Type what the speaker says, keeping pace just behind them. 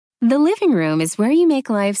The living room is where you make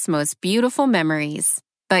life's most beautiful memories.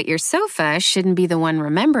 But your sofa shouldn't be the one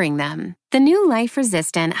remembering them. The new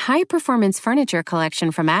life-resistant, high-performance furniture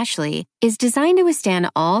collection from Ashley is designed to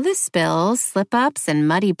withstand all the spills, slip-ups, and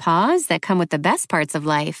muddy paws that come with the best parts of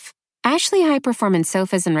life. Ashley high-performance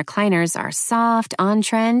sofas and recliners are soft,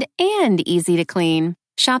 on-trend, and easy to clean.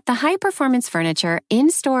 Shop the high-performance furniture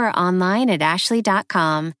in-store or online at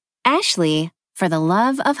ashley.com. Ashley, for the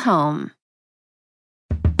love of home.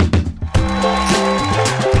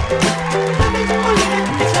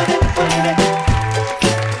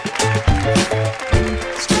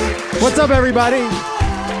 What's up, everybody?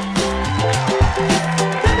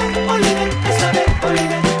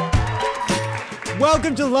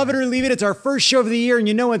 Welcome to Love It or Leave It. It's our first show of the year, and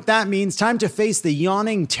you know what that means. Time to face the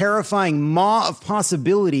yawning, terrifying maw of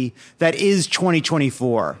possibility that is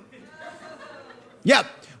 2024. Yep,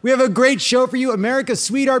 we have a great show for you. America's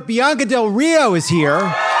sweetheart, Bianca Del Rio, is here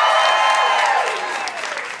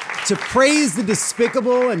to praise the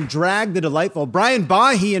despicable and drag the delightful. Brian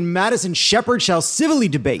Bahi and Madison Shepard shall civilly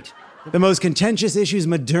debate the most contentious issues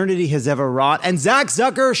modernity has ever wrought, and Zach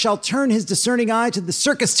Zucker shall turn his discerning eye to the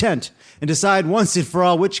circus tent and decide once and for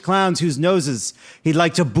all which clowns whose noses he'd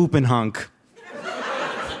like to boop and hunk.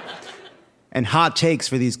 And hot takes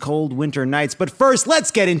for these cold winter nights. But first, let's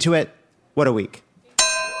get into it. What a week.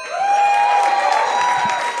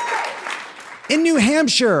 In New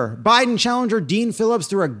Hampshire, Biden challenger Dean Phillips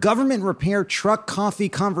through a government repair truck coffee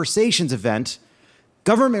conversations event.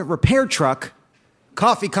 Government repair truck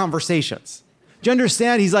coffee conversations. Do you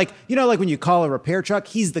understand? He's like, you know, like when you call a repair truck,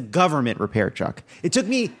 he's the government repair truck. It took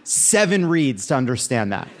me 7 reads to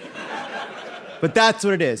understand that. But that's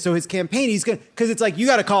what it is. So his campaign, he's gonna, because it's like, you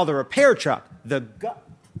got to call the repair truck the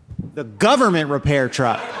government repair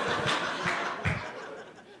truck.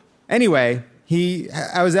 Anyway,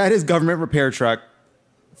 I was at his government repair truck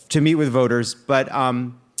to meet with voters, but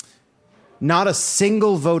not a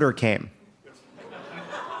single voter came.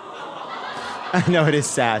 I know, it is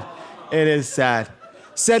sad. It is sad.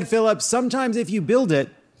 Said Phillips, sometimes if you build it,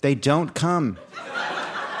 they don't come.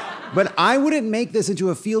 But I wouldn't make this into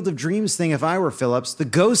a Field of Dreams thing if I were Phillips. The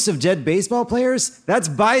ghosts of dead baseball players, that's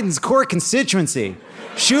Biden's core constituency.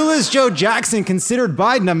 Shoeless Joe Jackson considered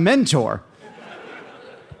Biden a mentor.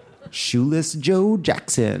 Shoeless Joe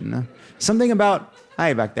Jackson. Something about,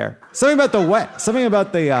 hi back there. Something about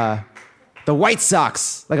the White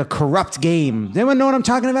Sox, like a corrupt game. Does anyone know what I'm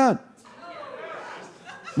talking about?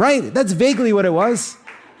 Right? That's vaguely what it was.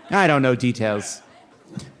 I don't know details.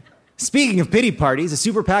 Speaking of pity parties, a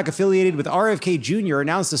super PAC affiliated with RFK Jr.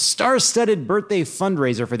 announced a star-studded birthday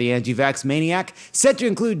fundraiser for the anti-vax maniac, set to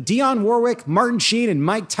include Dionne Warwick, Martin Sheen, and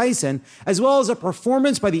Mike Tyson, as well as a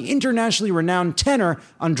performance by the internationally renowned tenor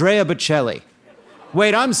Andrea Bocelli.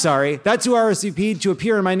 Wait, I'm sorry. That's who RSVP'd to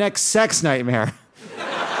appear in my next sex nightmare.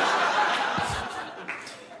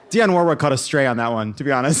 Dionne Warwick caught a stray on that one, to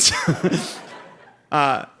be honest.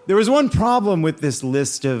 There was one problem with this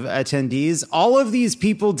list of attendees. All of these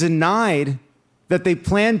people denied that they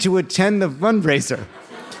planned to attend the fundraiser.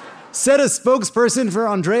 Said a spokesperson for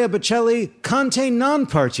Andrea Bocelli, Conte non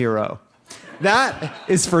partiro. That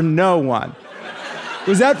is for no one.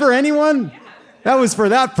 Was that for anyone? That was for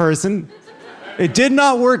that person. It did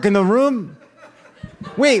not work in the room.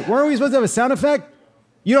 Wait, weren't we supposed to have a sound effect?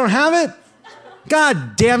 You don't have it?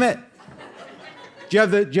 God damn it. Do you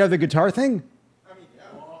have the guitar thing?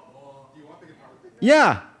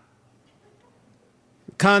 Yeah.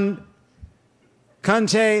 Conte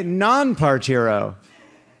non partiro.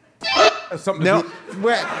 No.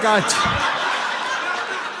 God.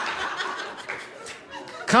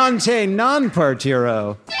 Conte non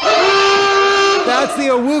partiro. That's the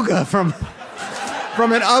awooga from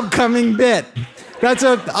an upcoming bit.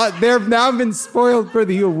 They've now been spoiled for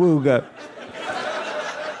the awooga.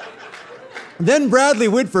 Then Bradley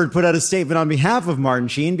Whitford put out a statement on behalf of Martin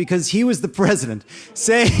Sheen because he was the president,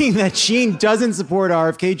 saying that Sheen doesn't support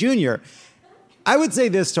RFK Jr. I would say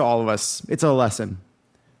this to all of us. It's a lesson.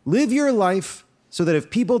 Live your life so that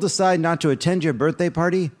if people decide not to attend your birthday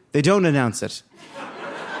party, they don't announce it.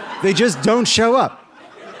 They just don't show up.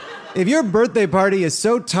 If your birthday party is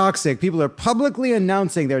so toxic, people are publicly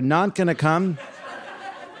announcing they're not going to come,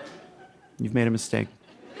 you've made a mistake.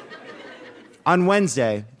 On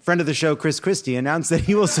Wednesday, friend of the show, Chris Christie, announced that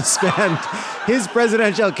he will suspend his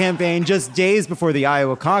presidential campaign just days before the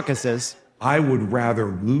Iowa caucuses. I would rather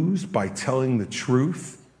lose by telling the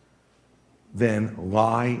truth than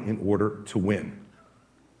lie in order to win.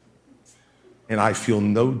 And I feel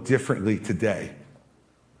no differently today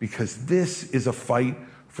because this is a fight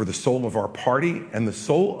for the soul of our party and the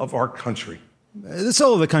soul of our country. The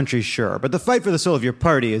soul of the country, sure, but the fight for the soul of your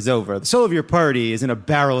party is over. The soul of your party is in a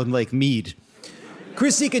barrel in Lake Mead.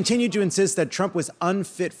 Christie continued to insist that Trump was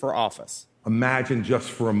unfit for office. Imagine just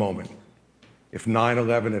for a moment if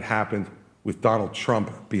 9/11 had happened with Donald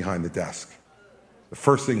Trump behind the desk. The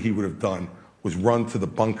first thing he would have done was run to the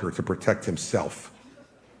bunker to protect himself.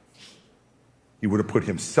 He would have put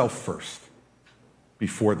himself first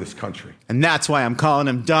before this country. And that's why I'm calling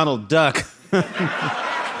him Donald Duck.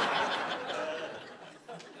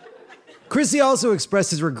 Christie also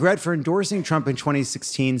expressed his regret for endorsing Trump in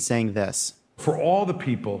 2016, saying this: For all the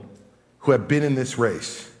people who have been in this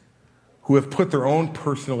race, who have put their own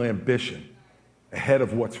personal ambition ahead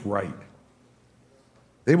of what's right,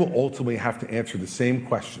 they will ultimately have to answer the same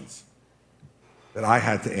questions that I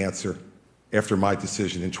had to answer after my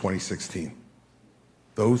decision in 2016.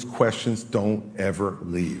 Those questions don't ever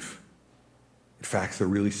leave. In fact, they're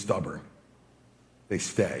really stubborn. They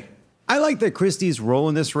stay. I like that Christie's role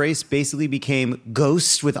in this race basically became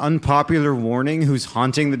ghost with unpopular warning who's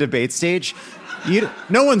haunting the debate stage.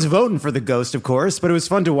 No one's voting for the ghost, of course, but it was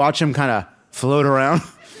fun to watch him kind of float around.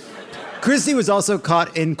 Christie was also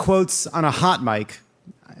caught in quotes on a hot mic,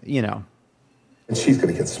 you know. And she's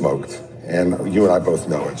going to get smoked, and you and I both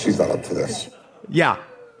know it. She's not up to this. Yeah.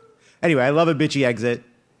 Anyway, I love a bitchy exit.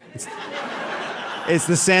 It's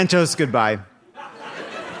the Santos goodbye.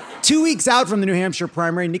 2 weeks out from the New Hampshire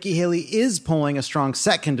primary, Nikki Haley is polling a strong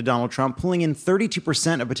second to Donald Trump, pulling in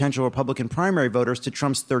 32% of potential Republican primary voters to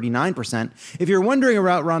Trump's 39%. If you're wondering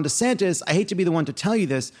about Ron DeSantis, I hate to be the one to tell you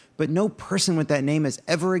this, but no person with that name has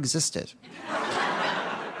ever existed.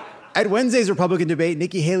 At Wednesday's Republican debate,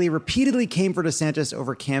 Nikki Haley repeatedly came for DeSantis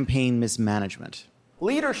over campaign mismanagement.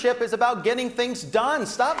 Leadership is about getting things done.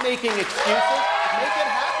 Stop making excuses. Make it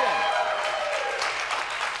happen.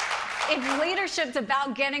 If leadership's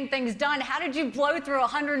about getting things done, how did you blow through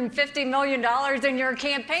 $150 million in your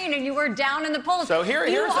campaign and you were down in the polls? So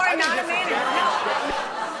here's you are not a manager.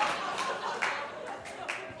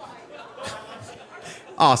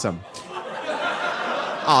 Awesome.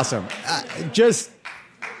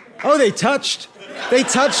 They touched. They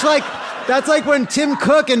touched that's like when Tim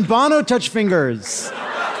Cook and Bono touched fingers.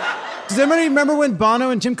 Does anybody remember when Bono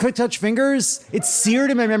and Tim Cook touched fingers? It's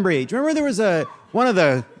seared in my memory. Do you remember there was one of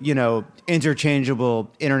the,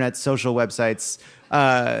 interchangeable internet social websites,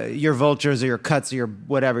 your Vultures or your Cuts or your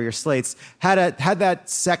whatever, your Slates, had that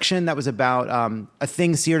section that was about a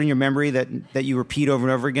thing seared in your memory that you repeat over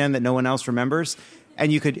and over again that no one else remembers.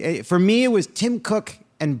 And you could, for me, it was Tim Cook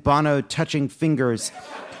and Bono touching fingers.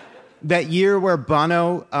 That year where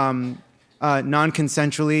Bono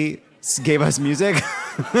non-consensually gave us music.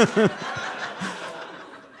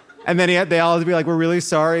 And then they all had to be like, we're really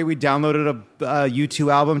sorry. We downloaded a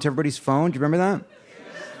U2 album to everybody's phone. Do you remember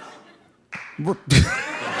that?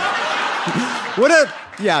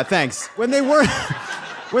 Yeah, thanks. When they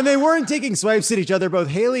weren't taking swipes at each other, both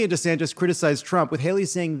Haley and DeSantis criticized Trump, with Haley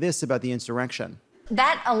saying this about the insurrection.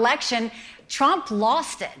 That election, Trump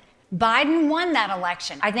lost it. Biden won that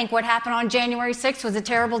election. I think what happened on January 6th was a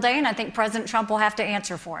terrible day, and I think President Trump will have to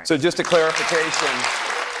answer for it. So just a clarification.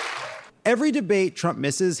 Every debate Trump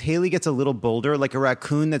misses, Haley gets a little bolder, like a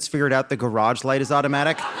raccoon that's figured out the garage light is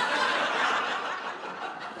automatic.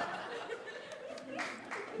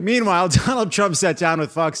 Meanwhile, Donald Trump sat down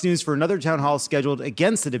with Fox News for another town hall scheduled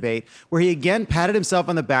against the debate, where he again patted himself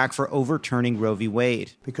on the back for overturning Roe v.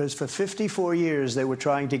 Wade. Because for 54 years, they were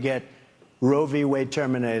trying to get Roe v. Wade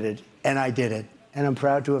terminated, and I did it. And I'm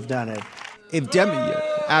proud to have done it.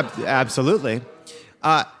 Absolutely.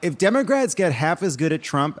 If Democrats get half as good at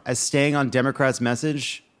Trump as staying on Democrats'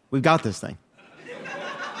 message, we've got this thing.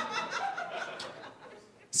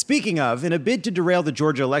 Speaking of, in a bid to derail the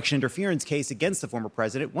Georgia election interference case against the former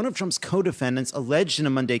president, one of Trump's co-defendants alleged in a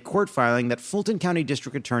Monday court filing that Fulton County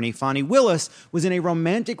District Attorney Fani Willis was in a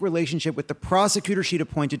romantic relationship with the prosecutor she'd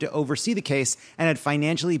appointed to oversee the case and had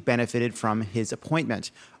financially benefited from his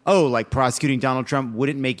appointment. Oh, like prosecuting Donald Trump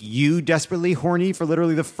wouldn't make you desperately horny for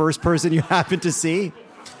literally the first person you happen to see?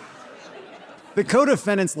 The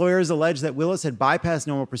co-defendant's lawyers allege that Willis had bypassed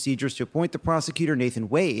normal procedures to appoint the prosecutor, Nathan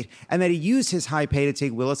Wade, and that he used his high pay to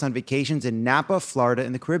take Willis on vacations in Napa, Florida,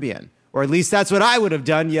 and the Caribbean. Or at least that's what I would have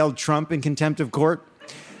done, yelled Trump in contempt of court.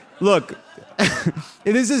 Look, if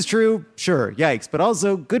this is true, sure, yikes. But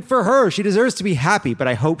also, good for her. She deserves to be happy, but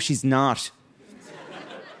I hope she's not.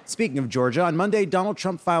 Speaking of Georgia, on Monday, Donald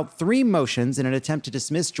Trump filed 3 motions in an attempt to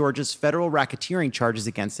dismiss Georgia's federal racketeering charges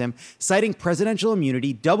against him, citing presidential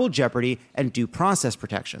immunity, double jeopardy, and due process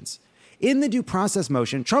protections. In the due process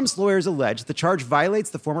motion, Trump's lawyers allege the charge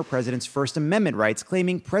violates the former president's First Amendment rights,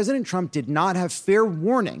 claiming President Trump did not have fair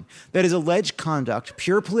warning that his alleged conduct,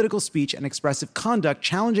 pure political speech, and expressive conduct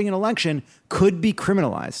challenging an election could be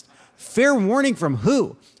criminalized. Fair warning from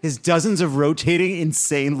who? His dozens of rotating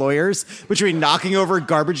insane lawyers, between knocking over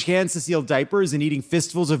garbage cans to steal diapers and eating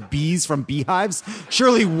fistfuls of bees from beehives?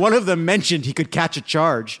 Surely one of them mentioned he could catch a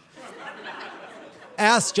charge.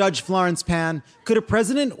 Asked Judge Florence Pan, could a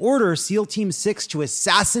president order SEAL Team 6 to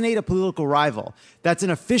assassinate a political rival? That's an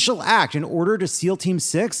official act, an order to SEAL Team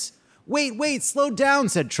 6? Wait, slow down,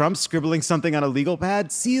 said Trump, scribbling something on a legal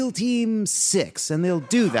pad. SEAL Team 6, and they'll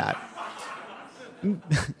do that.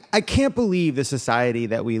 I can't believe the society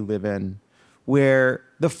that we live in, where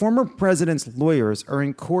the former president's lawyers are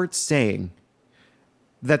in court saying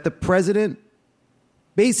that the president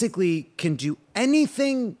basically can do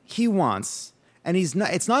anything he wants, and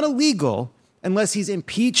it's not illegal unless he's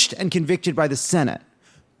impeached and convicted by the Senate.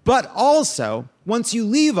 But also, once you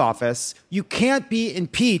leave office, you can't be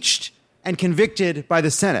impeached and convicted by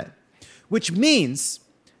the Senate, which means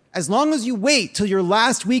as long as you wait till your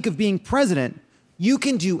last week of being president, you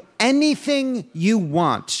can do anything you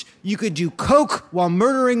want. You could do coke while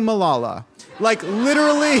murdering Malala. Like,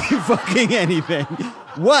 literally fucking anything.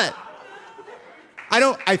 What?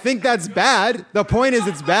 I think that's bad. The point is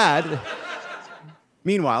it's bad.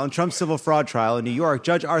 Meanwhile, in Trump's civil fraud trial in New York,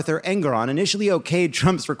 Judge Arthur Engoron initially okayed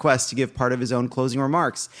Trump's request to give part of his own closing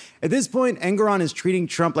remarks. At this point, Engoron is treating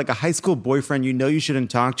Trump like a high school boyfriend you know you shouldn't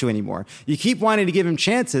talk to anymore. You keep wanting to give him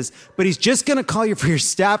chances, but he's just going to call you for your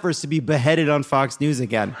staffers to be beheaded on Fox News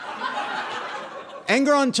again.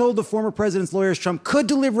 Engoron told the former president's lawyers Trump could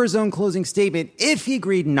deliver his own closing statement if he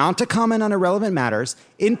agreed not to comment on irrelevant matters.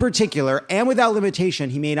 In particular, and without limitation,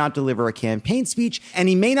 he may not deliver a campaign speech, and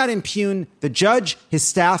he may not impugn the judge, his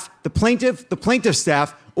staff, the plaintiff's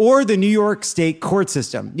staff, or the New York State court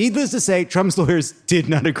system. Needless to say, Trump's lawyers did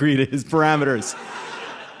not agree to his parameters.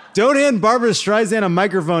 Don't hand Barbra Streisand a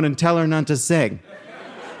microphone and tell her not to sing.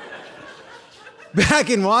 Back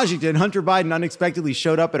in Washington, Hunter Biden unexpectedly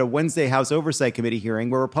showed up at a Wednesday House Oversight Committee hearing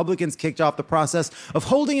where Republicans kicked off the process of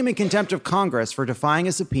holding him in contempt of Congress for defying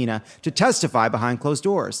a subpoena to testify behind closed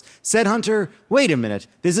doors. Said Hunter, wait a minute,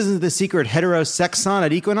 this isn't the secret hetero sex son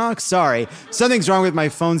at Equinox? Sorry, something's wrong with my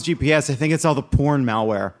phone's GPS. I think it's all the porn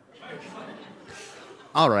malware.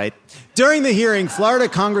 All right. During the hearing, Florida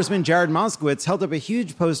Congressman Jared Moskowitz held up a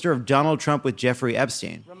huge poster of Donald Trump with Jeffrey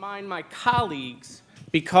Epstein. Remind my colleagues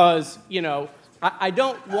because, I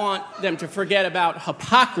don't want them to forget about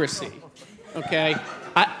hypocrisy, okay?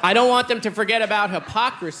 I don't want them to forget about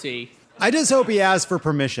hypocrisy. I just hope he asked for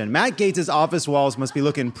permission. Matt Gaetz' office walls must be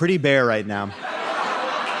looking pretty bare right now.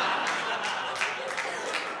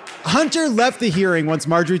 Hunter left the hearing once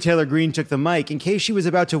Marjorie Taylor Greene took the mic in case she was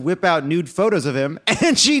about to whip out nude photos of him,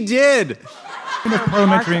 and she did.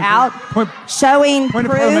 Out showing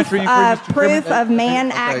proof of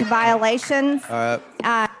Mann Act violations.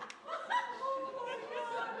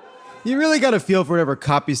 You really got to feel for whatever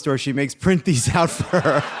copy store she makes print these out for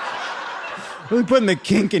her. Really putting the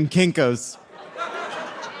kink in Kinkos.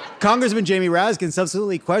 Congressman Jamie Raskin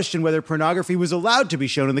subsequently questioned whether pornography was allowed to be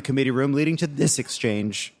shown in the committee room, leading to this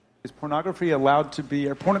exchange. Is pornography allowed to be,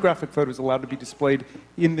 or pornographic photos allowed to be displayed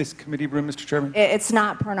in this committee room, Mr. Chairman? It's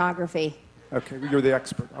not pornography. Okay, well, you're the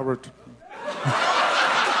expert.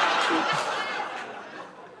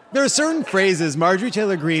 There are certain phrases Marjorie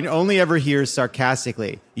Taylor Greene only ever hears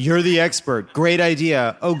sarcastically. You're the expert. Great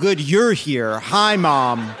idea. Oh, good, you're here. Hi,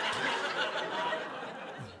 Mom.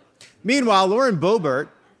 Meanwhile, Lauren Boebert,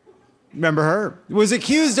 remember her, was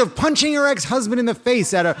accused of punching her ex-husband in the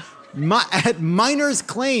face at Miner's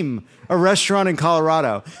Claim, a restaurant in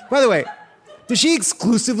Colorado. By the way, does she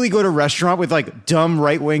exclusively go to a restaurant with, dumb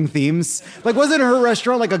right-wing themes? Wasn't her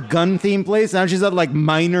restaurant, a gun-themed place? Now she's at,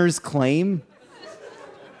 Miner's Claim?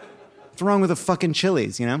 What's wrong with the fucking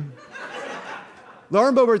Chili's, Lauren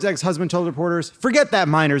Boebert's ex-husband told reporters, forget that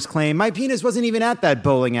Miner's Claim. My penis wasn't even at that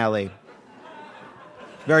bowling alley.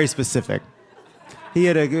 Very specific. He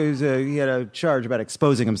had a charge about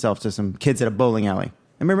exposing himself to some kids at a bowling alley.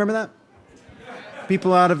 Anybody remember that? You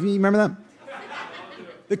remember that?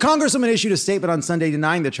 The congresswoman issued a statement on Sunday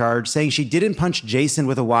denying the charge, saying she didn't punch Jason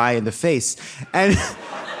with a Y in the face.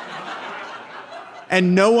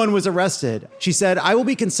 And no one was arrested. She said, I will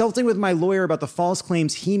be consulting with my lawyer about the false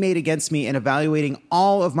claims he made against me and evaluating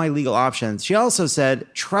all of my legal options. She also said,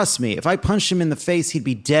 trust me, if I punched him in the face, he'd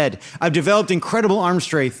be dead. I've developed incredible arm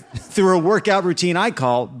strength through a workout routine I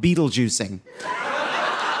call Beetlejuicing.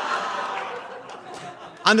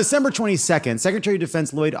 On December 22nd, Secretary of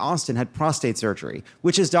Defense Lloyd Austin had prostate surgery,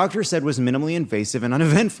 which his doctor said was minimally invasive and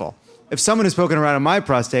uneventful. If someone is poking around in my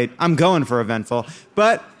prostate, I'm going for eventful.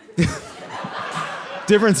 But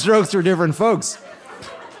different strokes for different folks.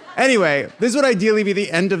 Anyway, this would ideally be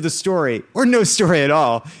the end of the story, or no story at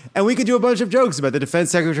all, and we could do a bunch of jokes about the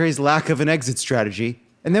defense secretary's lack of an exit strategy,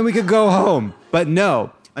 and then we could go home. But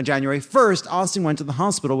no. On January 1st, Austin went to the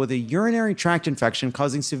hospital with a urinary tract infection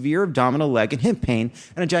causing severe abdominal, leg, and hip pain,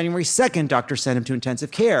 and on January 2nd, doctors sent him to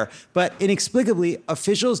intensive care. But inexplicably,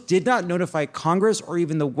 officials did not notify Congress or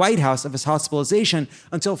even the White House of his hospitalization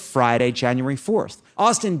until Friday, January 4th.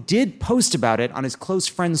 Austin did post about it on his close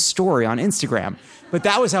friend's story on Instagram, but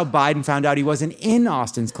that was how Biden found out he wasn't in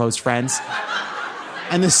Austin's close friends,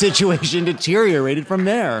 and the situation deteriorated from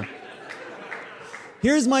there.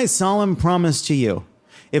 Here's my solemn promise to you.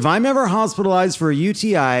 If I'm ever hospitalized for a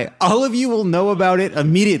UTI, all of you will know about it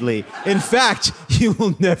immediately. In fact, you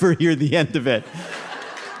will never hear the end of it.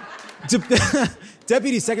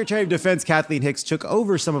 Deputy Secretary of Defense Kathleen Hicks took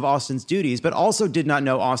over some of Austin's duties, but also did not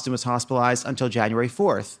know Austin was hospitalized until January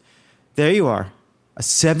 4th. There you are, a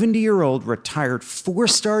 70-year-old retired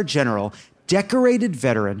 4-star general, decorated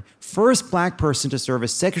veteran, first black person to serve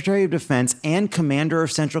as Secretary of Defense and Commander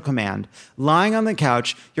of Central Command, lying on the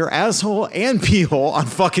couch, your asshole and pee hole on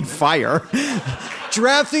fucking fire,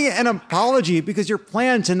 drafting an apology because your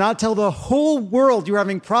plan to not tell the whole world you were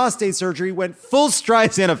having prostate surgery went full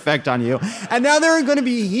Streisand effect on you. And now there are going to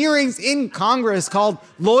be hearings in Congress called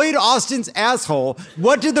Lloyd Austin's Asshole.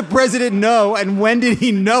 What did the president know and when did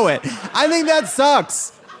he know it? I think that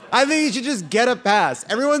sucks. I think he should just get a pass.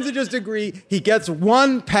 Everyone should just agree he gets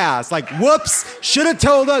one pass. Like, whoops, should have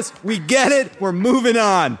told us. We get it. We're moving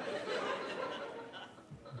on.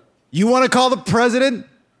 You want to call the president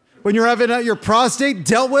when you're having your prostate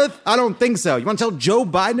dealt with? I don't think so. You want to tell Joe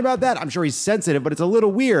Biden about that? I'm sure he's sensitive, but it's a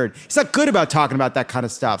little weird. He's not good about talking about that kind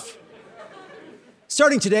of stuff.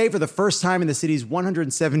 Starting today, for the first time in the city's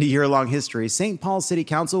 170-year-long history, St. Paul City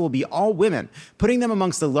Council will be all women, putting them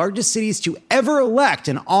amongst the largest cities to ever elect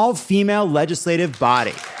an all-female legislative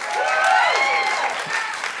body.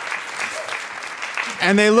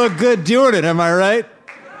 And they look good doing it, am I right?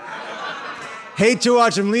 Hate to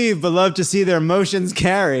watch them leave, but love to see their motions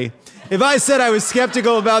carry. If I said I was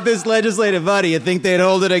skeptical about this legislative body, you think they'd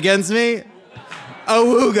hold it against me?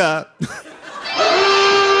 Awooga.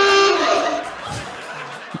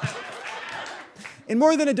 In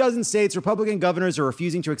more than a dozen states, Republican governors are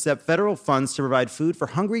refusing to accept federal funds to provide food for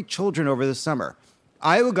hungry children over the summer.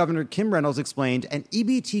 Iowa Governor Kim Reynolds explained an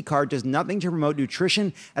EBT card does nothing to promote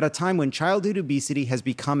nutrition at a time when childhood obesity has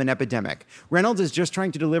become an epidemic. Reynolds is just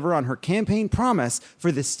trying to deliver on her campaign promise for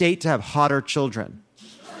the state to have hotter children.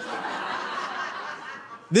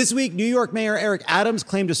 This week, New York Mayor Eric Adams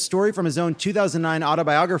claimed a story from his own 2009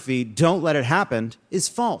 autobiography, Don't Let It Happen, is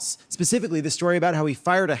false. Specifically, the story about how he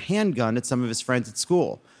fired a handgun at some of his friends at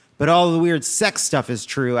school. But all the weird sex stuff is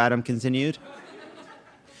true, Adam continued.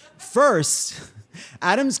 First,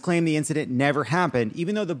 Adams claimed the incident never happened,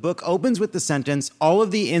 even though the book opens with the sentence, all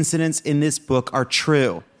of the incidents in this book are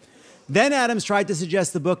true. Then Adams tried to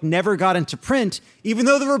suggest the book never got into print, even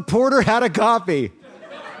though the reporter had a copy.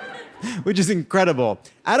 Which is incredible.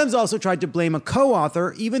 Adams also tried to blame a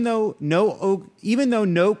co-author, even though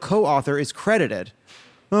no co-author is credited.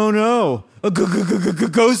 Oh no, a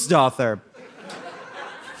ghost author.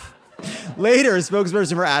 Later, a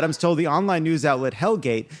spokesperson for Adams told the online news outlet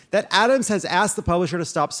Hellgate that Adams has asked the publisher to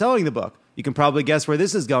stop selling the book. You can probably guess where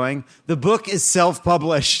this is going. The book is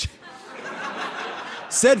self-published.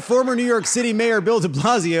 Said former New York City Mayor Bill de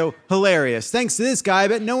Blasio, hilarious. Thanks to this guy,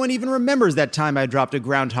 but no one even remembers that time I dropped a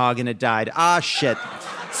groundhog and it died. Ah, shit.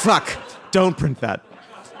 Fuck. Don't print that.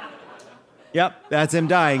 Yep, that's him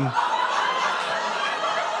dying.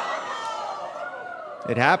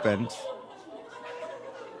 It happened.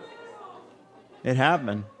 It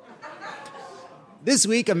happened. This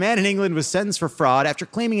week, a man in England was sentenced for fraud after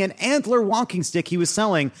claiming an antler walking stick he was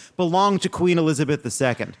selling belonged to Queen Elizabeth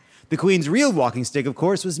II. The Queen's real walking stick, of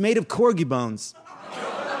course, was made of corgi bones.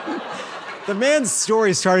 The man's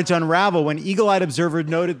story started to unravel when eagle-eyed observer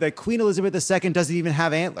noted that Queen Elizabeth II doesn't even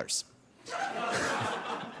have antlers.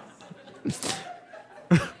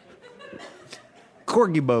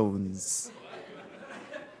 Corgi bones.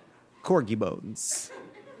 Corgi bones.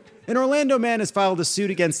 An Orlando man has filed a suit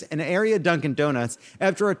against an area Dunkin' Donuts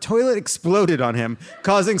after a toilet exploded on him,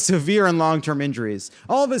 causing severe and long-term injuries.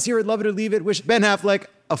 All of us here at Love It or Leave It wish Ben Affleck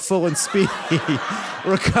a full and speedy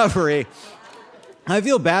recovery. I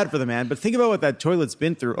feel bad for the man, but think about what that toilet's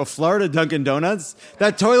been through. A Florida Dunkin' Donuts?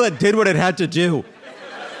 That toilet did what it had to do.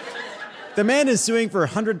 The man is suing for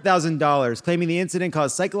 $100,000, claiming the incident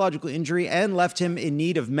caused psychological injury and left him in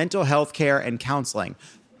need of mental health care and counseling.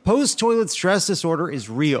 Post-toilet stress disorder is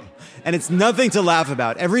real, and it's nothing to laugh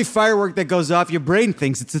about. Every firework that goes off, your brain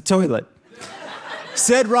thinks it's a toilet.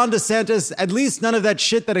 Said Ron DeSantis, at least none of that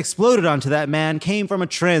shit that exploded onto that man came from a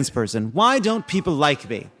trans person. Why don't people like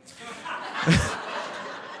me?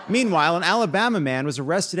 Meanwhile, an Alabama man was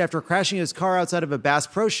arrested after crashing his car outside of a Bass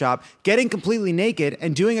Pro Shop, getting completely naked,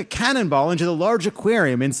 and doing a cannonball into the large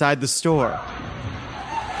aquarium inside the store.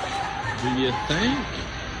 Do you think?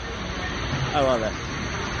 I love it.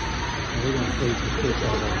 We're going to take the piss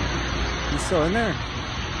out of him. He's still in there?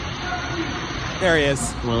 There he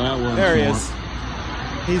is. Well, that one. There he is.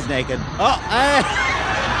 He's naked. Oh,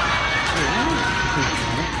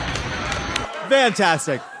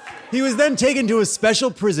 fantastic. He was then taken to a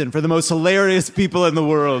special prison for the most hilarious people in the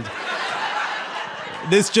world.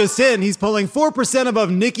 This just in, he's pulling 4%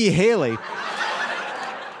 above Nikki Haley.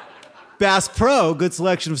 Bass Pro, good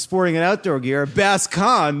selection of sporting and outdoor gear. Bass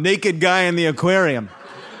Con, naked guy in the aquarium.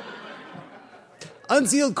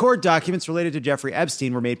 Unsealed court documents related to Jeffrey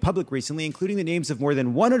Epstein were made public recently, including the names of more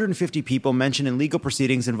than 150 people mentioned in legal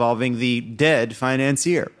proceedings involving the dead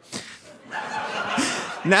financier.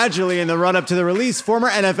 Naturally, in the run-up to the release, former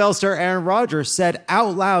NFL star Aaron Rodgers said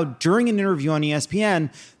out loud during an interview on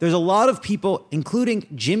ESPN, there's a lot of people, including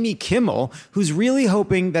Jimmy Kimmel, who's really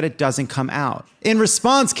hoping that it doesn't come out. In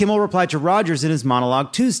response, Kimmel replied to Rodgers in his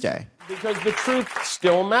monologue Tuesday. Because the truth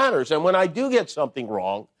still matters. And when I do get something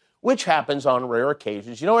wrong, which happens on rare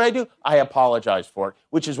occasions, you know what I do? I apologize for it,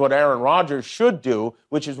 which is what Aaron Rodgers should do,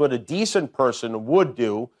 which is what a decent person would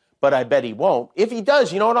do, but I bet he won't. If he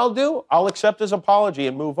does, you know what I'll do? I'll accept his apology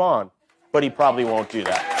and move on. But he probably won't do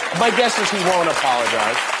that. My guess is he won't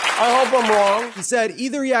apologize. I hope I'm wrong. He said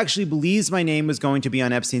either he actually believes my name was going to be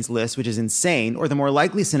on Epstein's list, which is insane, or the more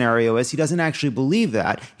likely scenario is he doesn't actually believe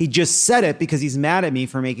that. He just said it because he's mad at me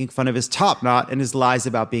for making fun of his top knot and his lies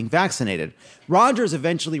about being vaccinated. Rodgers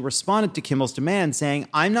eventually responded to Kimmel's demand, saying,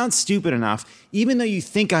 I'm not stupid enough, even though you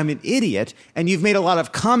think I'm an idiot, and you've made a lot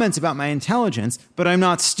of comments about my intelligence, but I'm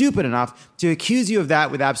not stupid enough to accuse you of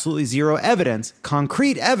that with absolutely zero evidence,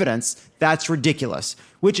 concrete evidence. That's ridiculous,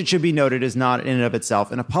 which it should be noted is not in and of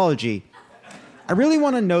itself an apology. I really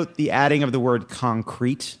want to note the adding of the word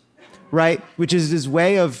concrete, right? Which is his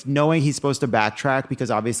way of knowing he's supposed to backtrack because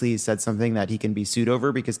obviously he said something that he can be sued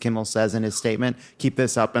over because Kimmel says in his statement, keep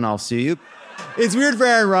this up and I'll sue you. It's weird for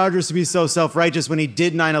Aaron Rodgers to be so self-righteous when he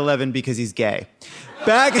did 9/11 because he's gay.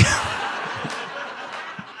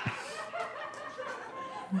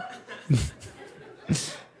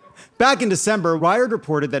 Back in December, Wired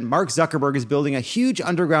reported that Mark Zuckerberg is building a huge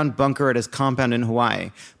underground bunker at his compound in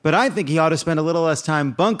Hawaii. But I think he ought to spend a little less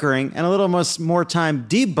time bunkering and a little more time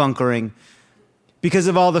debunkering because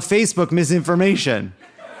of all the Facebook misinformation.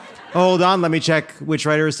 Hold on, let me check which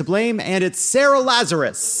writer is to blame, and it's Sarah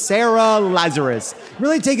Lazarus. Sarah Lazarus.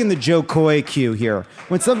 Really taking the Joe Coy cue here.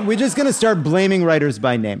 We're just going to start blaming writers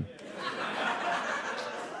by name.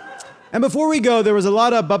 And before we go, there was a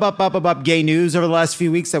lot of gay news over the last few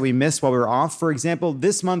weeks that we missed while we were off. For example,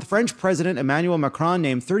 this month, French President Emmanuel Macron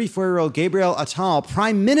named 34-year-old Gabriel Attal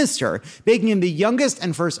prime minister, making him the youngest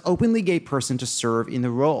and first openly gay person to serve in the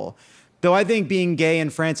role. Though I think being gay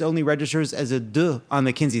in France only registers as a 2 on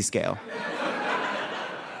the Kinsey scale.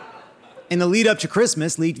 In the lead up to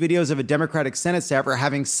Christmas, leaked videos of a Democratic Senate staffer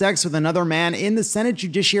having sex with another man in the Senate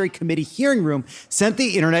Judiciary Committee hearing room sent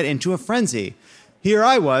the internet into a frenzy. Here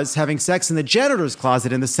I was, having sex in the janitor's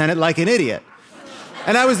closet in the Senate like an idiot.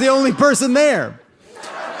 And I was the only person there.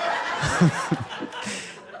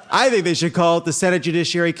 I think they should call it the Senate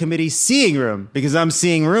Judiciary Committee seeing room, because I'm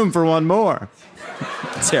seeing room for one more.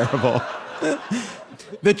 Terrible.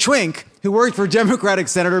 The twink, who worked for Democratic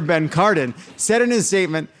Senator Ben Cardin, said in his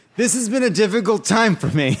statement, "This has been a difficult time for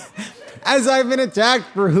me, as I've been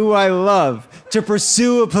attacked for who I love, to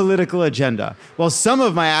pursue a political agenda. While some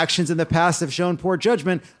of my actions in the past have shown poor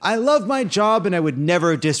judgment, I love my job and I would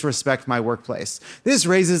never disrespect my workplace." This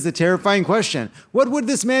raises the terrifying question, what would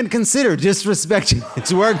this man consider disrespecting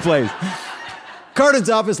his workplace? Cardin's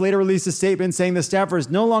office later released a statement saying the staffer is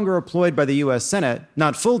no longer employed by the U.S. Senate,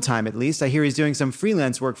 not full-time at least. I hear he's doing some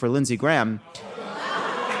freelance work for Lindsey Graham.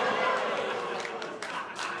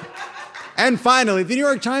 And finally, the New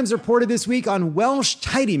York Times reported this week on Welsh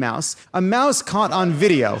Tidy Mouse, a mouse caught on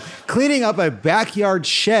video, cleaning up a backyard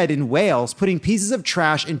shed in Wales, putting pieces of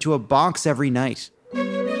trash into a box every night.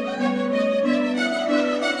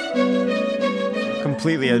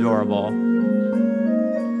 Completely adorable.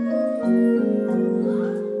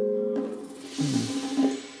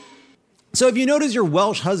 So if you notice your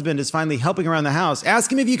Welsh husband is finally helping around the house,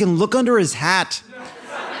 ask him if you can look under his hat.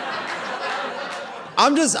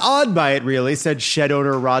 I'm just awed by it, really, said shed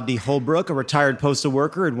owner Rodney Holbrook, a retired postal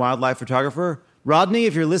worker and wildlife photographer. Rodney,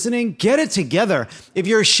 if you're listening, get it together. If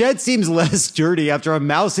your shed seems less dirty after a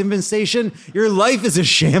mouse infestation, your life is a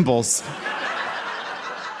shambles.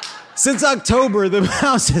 Since October, the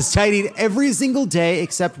mouse has tidied every single day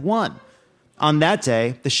except one. On that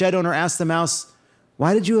day, the shed owner asked the mouse,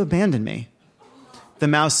 "Why did you abandon me?" The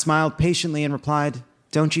mouse smiled patiently and replied,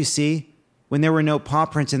 "Don't you see? When there were no paw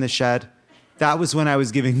prints in the shed, that was when I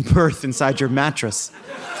was giving birth inside your mattress."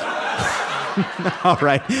 All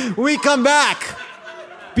right, when we come back,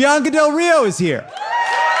 Bianca Del Rio is here.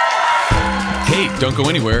 Hey, don't go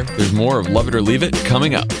anywhere. There's more of Love It or Leave It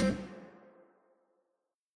coming up.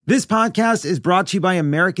 This podcast is brought to you by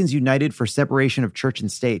Americans United for Separation of Church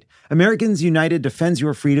and State. Americans United defends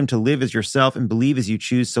your freedom to live as yourself and believe as you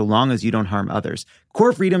choose so long as you don't harm others.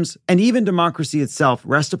 Core freedoms, and even democracy itself,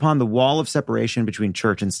 rest upon the wall of separation between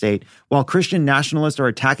church and state. While Christian nationalists are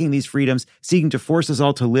attacking these freedoms, seeking to force us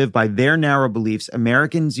all to live by their narrow beliefs,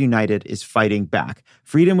 Americans United is fighting back.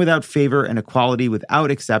 Freedom without favor and equality without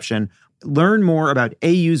exception. Learn more about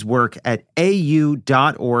AU's work at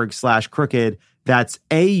au.org/crooked. That's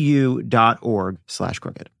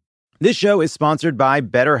au.org/crooked. This show is sponsored by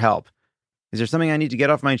BetterHelp. Is there something I need to get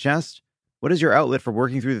off my chest? What is your outlet for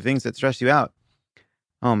working through the things that stress you out?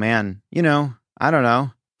 Oh man, I don't know.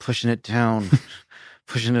 Pushing it down.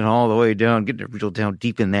 Pushing it all the way down. Getting it real down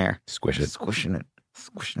deep in there. Squishing it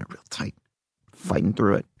real tight. Fighting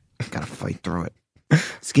through it. Gotta fight through it.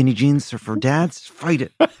 Skinny jeans are for dads. Fight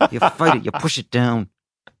it. You fight it. You push it down.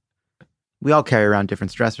 We all carry around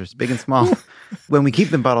different stressors, big and small. When we keep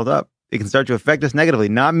them bottled up, it can start to affect us negatively.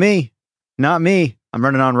 Not me. I'm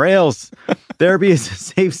running on rails. Therapy is a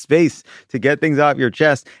safe space to get things off your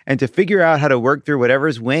chest and to figure out how to work through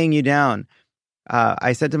whatever's weighing you down.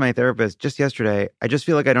 I said to my therapist just yesterday, I just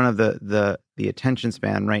feel like I don't have the attention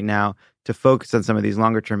span right now to focus on some of these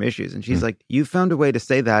longer term issues. And she's like, you found a way to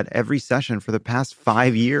say that every session for the past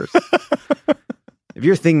 5 years. If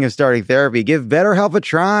you're thinking of starting therapy, give BetterHelp a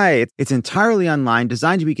try. It's entirely online,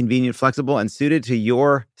 designed to be convenient, flexible, and suited to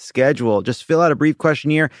your schedule. Just fill out a brief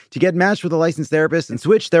questionnaire to get matched with a licensed therapist and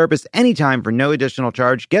switch therapists anytime for no additional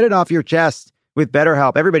charge. Get it off your chest with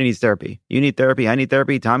BetterHelp. Everybody needs therapy. You need therapy. I need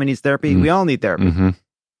therapy. Tommy needs therapy. We all need therapy. Mm-hmm.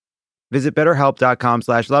 Visit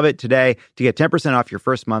BetterHelp.com/loveit today to get 10% off your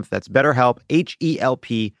first month. That's BetterHelp,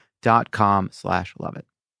 HELP.com/loveit.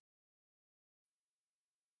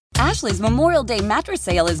 Ashley's Memorial Day mattress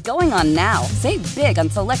sale is going on now. Save big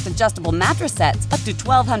on select adjustable mattress sets, up to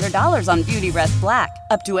 $1,200 on Beautyrest Black,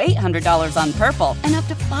 up to $800 on Purple, and up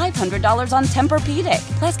to $500 on Tempur-Pedic.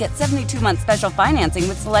 Plus, get 72-month special financing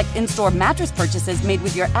with select in-store mattress purchases made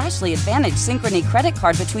with your Ashley Advantage Synchrony credit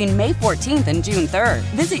card between May 14th and June 3rd.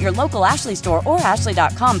 Visit your local Ashley store or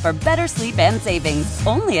ashley.com for better sleep and savings.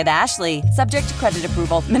 Only at Ashley. Subject to credit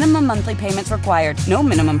approval. Minimum monthly payments required. No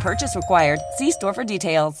minimum purchase required. See store for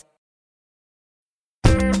details.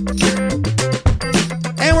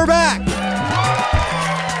 And we're back.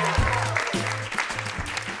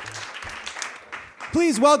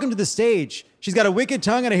 Please welcome to the stage. She's got a wicked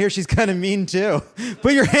tongue, and I hear she's kind of mean too.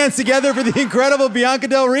 Put your hands together for the incredible Bianca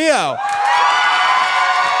Del Rio.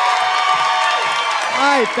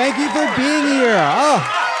 Hi, thank you for being here. Oh,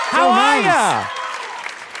 how are ya?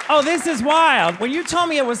 Oh, this is wild. When you told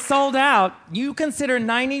me it was sold out, you consider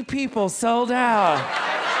 90 people sold out.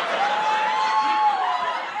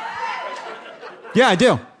 Yeah, I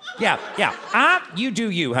do. Yeah. You do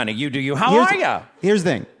you, honey. You do you. How are you? Here's the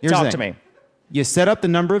thing. Talk to me. You set up the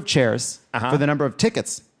number of chairs for the number of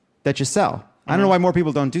tickets that you sell. I don't know why more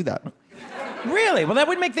people don't do that. Really? Well, that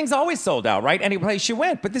would make things always sold out, right? Any place you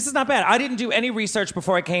went. But this is not bad. I didn't do any research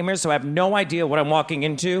before I came here, so I have no idea what I'm walking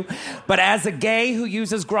into. But as a gay who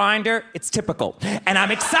uses Grindr, it's typical. And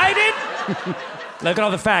I'm excited. Look at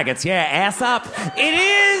all the faggots. Yeah, ass up. It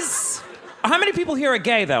is. How many people here are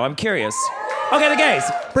gay, though? I'm curious. Okay, the gays.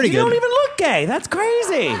 Pretty good. You don't even look gay. That's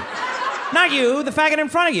crazy. Not you, the faggot in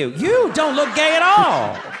front of you. You don't look gay at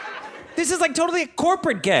all. This is like totally a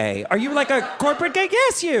corporate gay. Are you like a corporate gay?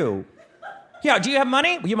 Yes, you. Yeah, do you have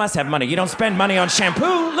money? You must have money. You don't spend money on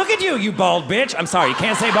shampoo. Look at you, you bald bitch. I'm sorry, you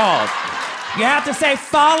can't say bald. You have to say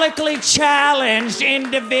follically challenged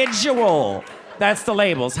individual. That's the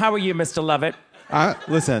labels. How are you, Mr. Lovett?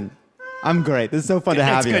 Listen, I'm great. This is so fun to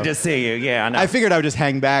have you. It's good to see you. Yeah, I know. I figured I would just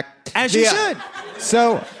hang back. As you should.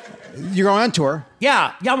 So, you're going on tour.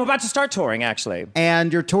 Yeah, I'm about to start touring, actually.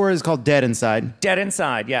 And your tour is called Dead Inside. Dead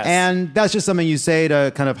Inside, yes. And that's just something you say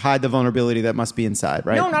to kind of hide the vulnerability that must be inside,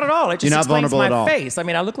 right? No, not at all. It just You're not explains vulnerable at my all. face. I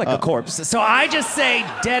mean, I look like a corpse. So I just say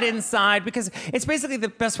dead inside because it's basically the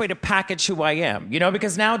best way to package who I am, you know,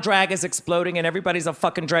 because now drag is exploding and everybody's a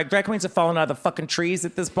fucking drag. Drag queens are falling out of the fucking trees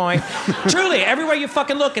at this point. Truly, everywhere you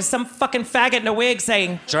fucking look is some fucking faggot in a wig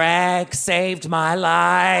saying, drag saved my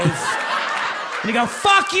life. And you go,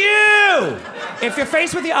 fuck you! If you're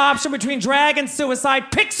faced with the option between drag and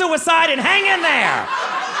suicide, pick suicide and hang in there.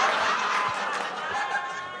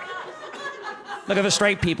 Look at the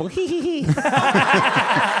straight people. Hee hee hee.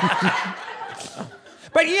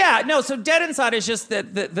 But yeah, no, so Dead Inside is just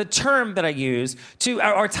the term that I use to,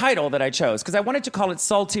 or title that I chose, because I wanted to call it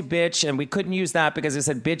Salty Bitch, and we couldn't use that because it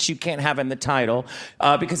said bitch you can't have in the title,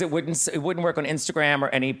 because it wouldn't work on Instagram or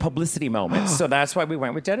any publicity moments. So that's why we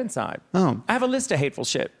went with Dead Inside. Oh. I have a list of hateful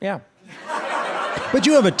shit, yeah. But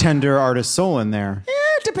you have a tender artist soul in there. Yeah,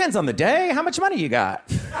 it depends on the day. How much money you got?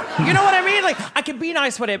 You know what I mean? Like, I can be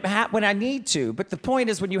nice when I need to, but the point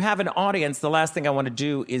is when you have an audience, the last thing I want to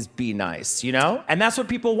do is be nice, you know? And that's what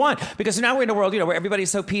people want. Because now we're in a world, you know, where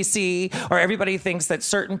everybody's so PC, or everybody thinks that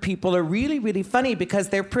certain people are really, really funny because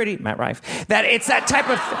they're pretty. Matt Rife. That it's that type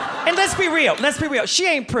of... And let's be real. She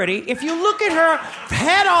ain't pretty. If you look at her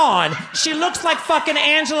head on, she looks like fucking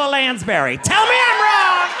Angela Lansbury. Tell me I'm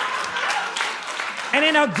wrong! And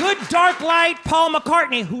in a good dark light, Paul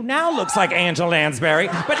McCartney, who now looks like Angela Lansbury,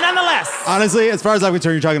 but nonetheless. Honestly, as far as I'm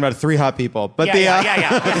concerned, you're talking about 3 hot people. But yeah.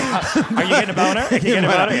 Are you getting a boner?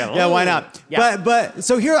 Yeah, why not? Yeah. But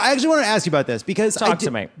so here, I actually want to ask you about this because Talk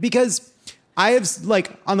to me. Because I have, like,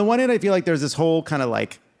 on the one hand, I feel like there's this whole kind of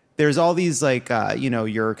like, there's all these like, you know,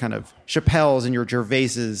 your kind of Chappelles and your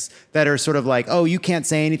Gervaises that are sort of like, oh, you can't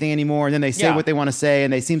say anything anymore. And then they say what they want to say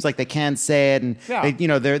and they seems like they can say it. And they, you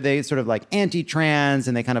know, they sort of like anti-trans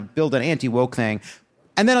and they kind of build an anti-woke thing.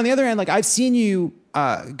 And then on the other hand, like I've seen you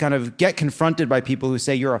kind of get confronted by people who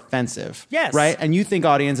say you're offensive. Yes. Right? And you think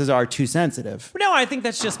audiences are too sensitive. No, I think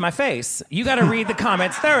that's just my face. You got to read the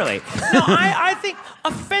comments thoroughly. No, I think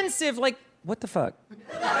offensive, like, what the fuck?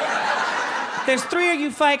 There's 3 of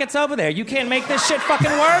you faggots over there. You can't make this shit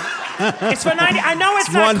fucking work? It's for 90. I know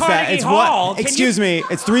it's not Carnegie Hall. Excuse me.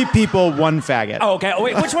 It's 3 people, 1 faggot. Oh, okay. Oh,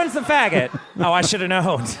 wait, which one's the faggot? Oh, I should have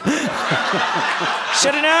known.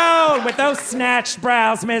 Should have known with those snatched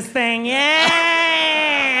brows, Miss Thing.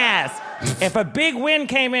 Yes. If a big wind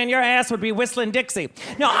came in, your ass would be whistling Dixie.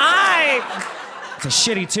 No, it's a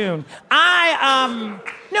shitty tune.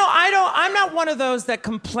 I'm not one of those that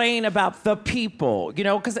complain about the people, you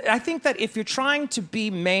know, because I think that if you're trying to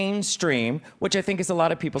be mainstream, which I think is a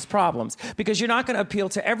lot of people's problems, because you're not going to appeal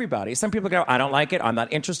to everybody. Some people go, I don't like it, I'm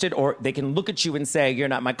not interested, or they can look at you and say, you're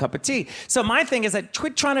not my cup of tea. So my thing is that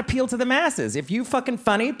quit trying to appeal to the masses. If you fucking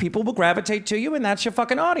funny, people will gravitate to you, and that's your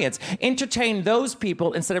fucking audience. Entertain those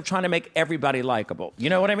people instead of trying to make everybody likable. You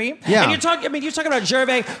know what I mean? Yeah. And you're talking about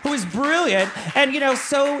Gervais, who is brilliant, and, you know,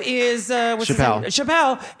 so is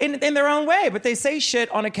Chappelle in their own way, but they say shit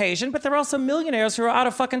on occasion, but they're also millionaires who are out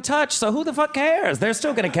of fucking touch, so who the fuck cares? They're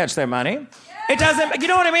still gonna catch their money. It doesn't, you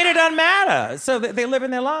know what I mean? It doesn't matter. So they live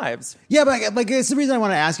in their lives. Yeah, but like it's the reason I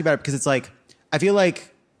want to ask you about it, because it's like, I feel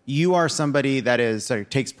like you are somebody that is sort of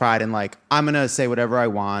takes pride in like, I'm gonna say whatever I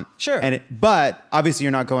want. Sure. But obviously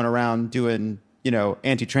you're not going around doing, you know,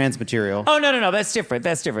 anti-trans material. Oh, no, that's different.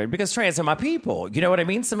 That's different, because trans are my people. You know what I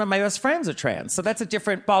mean? Some of my best friends are trans, so that's a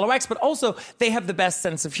different ball of wax, but also they have the best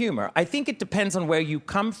sense of humor. I think it depends on where you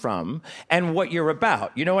come from and what you're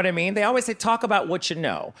about. You know what I mean? They always say, talk about what you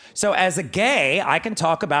know. So as a gay, I can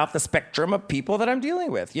talk about the spectrum of people that I'm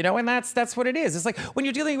dealing with, you know, and that's what it is. It's like when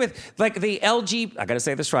you're dealing with like I gotta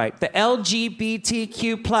say this right, the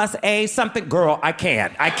LGBTQ plus A something, girl, I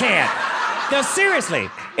can't. No, seriously.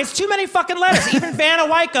 It's too many fucking letters. Even Vanna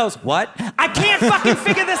White goes, what? I can't fucking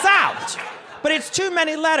figure this out. But it's too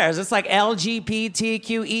many letters. It's like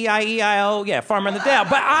LGBTQEIEIO. Yeah, Farmer in the Dale.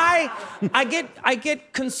 But I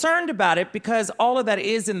get concerned about it because all of that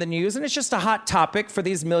is in the news, and it's just a hot topic for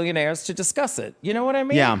these millionaires to discuss it. You know what I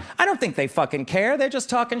mean? Yeah. I don't think they fucking care. They're just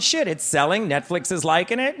talking shit. It's selling. Netflix is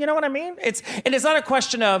liking it. You know what I mean? It's not a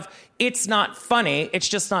question of it's not funny. It's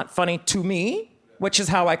just not funny to me, which is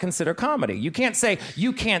how I consider comedy. You can't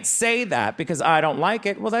say that because I don't like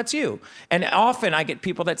it. Well, that's you. And often I get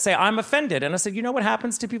people that say, I'm offended. And I said, you know what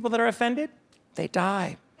happens to people that are offended? They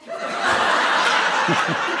die.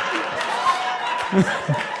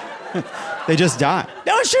 They just die.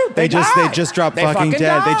 No, shoot. They just drop fucking dead.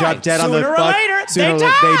 Die. They drop dead on the Sooner or later, Sooner they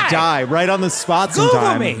die. They die right on the spot Google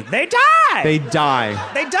sometime. me. They die. They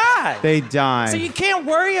die. They die. They die. So you can't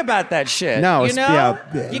worry about that shit. No, you know?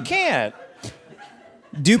 yeah. You can't.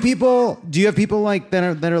 Do you have people like that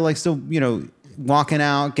are like still, walking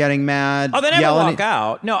out, getting mad? Oh, they never yelling walk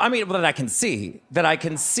out. No, I mean, that I can see.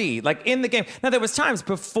 Like in the game. Now, there was times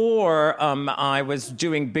before I was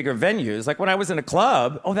doing bigger venues. Like when I was in a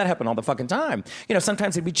club, that happened all the fucking time.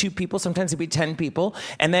 Sometimes it'd be 2 people, sometimes it'd be 10 people.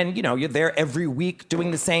 And then, you're there every week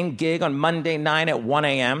doing the same gig on Monday night at 1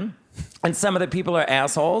 a.m., and some of the people are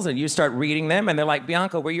assholes, and you start reading them, and they're like,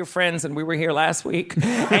 Bianca, we're your friends, and we were here last week.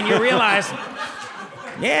 And you realize...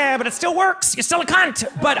 Yeah, but it still works. You're still a cunt.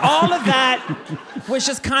 But all of that was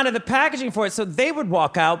just kind of the packaging for it. So they would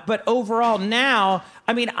walk out. But overall now,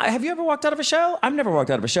 I mean, have you ever walked out of a show? I've never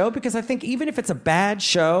walked out of a show because I think even if it's a bad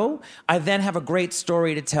show, I then have a great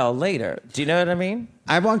story to tell later. Do you know what I mean?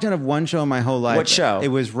 I've walked out of one show in my whole life. What show? It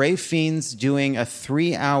was Ray Fiennes doing a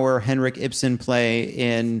 3-hour Henrik Ibsen play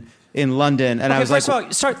in London, and I was first like, of all,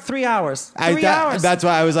 you start 3 hours. 3 hours. That's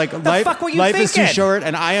why I was like, life is too short,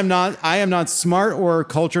 and I am not smart or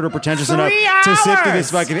cultured or pretentious enough to sit through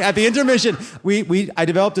this fucking. At the intermission, I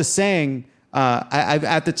developed a saying.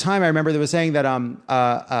 At the time, I remember there was saying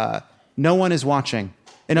that no one is watching.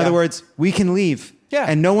 In other words, we can leave. Yeah.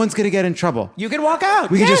 And no one's going to get in trouble. You can walk out.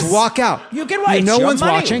 We can just walk out. You can walk. No one's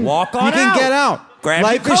watching. Walk on You can out. get out. Grab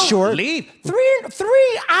Life your is coat, short. Leave. 3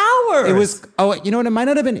 hours. It was, you know what it might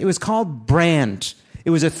not have been? It was called Brand.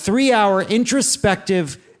 It was a 3-hour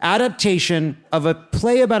introspective adaptation of a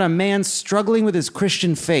play about a man struggling with his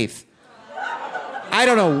Christian faith. I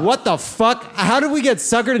don't know what the fuck. How did we get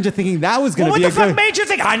suckered into thinking that was going to be a good... What the fuck made you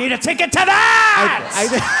think, I need a ticket to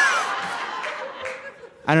that?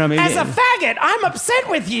 I don't know, maybe... As a faggot, I'm upset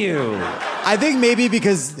with you. I think maybe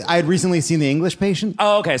because I had recently seen The English Patient.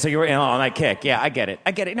 Oh, okay, so you were on that kick. Yeah, I get it.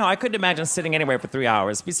 No, I couldn't imagine sitting anywhere for 3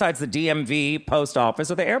 hours besides the DMV, post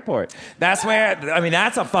office, or the airport. That's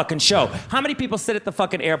a fucking show. How many people sit at the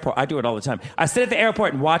fucking airport? I do it all the time. I sit at the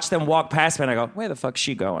airport and watch them walk past me, and I go, where the fuck's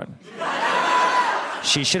she going?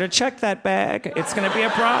 She should have checked that bag. It's going to be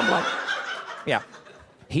a problem. Yeah.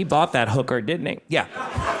 He bought that hooker, didn't he? Yeah.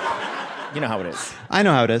 You know how it is. I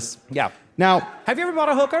know how it is. Yeah. Now, have you ever bought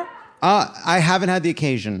a hooker? I haven't had the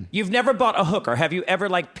occasion. You've never bought a hooker. Have you ever,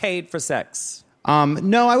 paid for sex?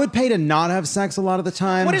 No, I would pay to not have sex a lot of the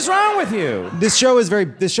time. What is wrong with you? This show has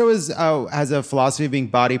a philosophy of being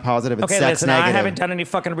body positive and sex listen, negative. I haven't done any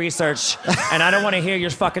fucking research, and I don't want to hear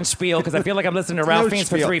your fucking spiel because I feel like I'm listening to Ralph Fiennes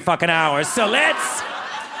for 3 fucking hours. So let's...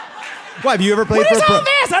 What, have you ever played What for... is all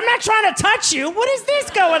this? I'm not trying to touch you. What is this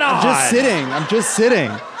going on? I'm just sitting.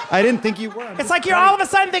 I didn't think you were. It's like you're all of a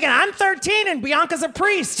sudden thinking, I'm 13 and Bianca's a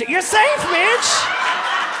priest. You're safe, bitch.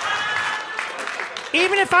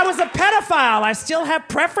 Even if I was a pedophile, I still have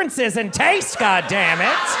preferences and taste,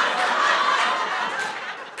 goddammit.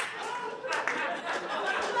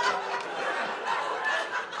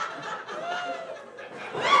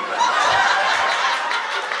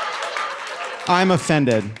 I'm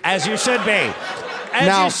offended. As you should be.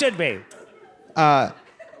 You should be.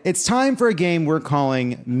 It's time for a game we're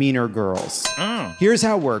calling Meaner Girls. Here's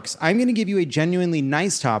how it works. I'm going to give you a genuinely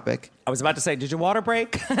nice topic. I was about to say, did your water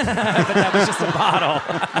break? But that was just a bottle.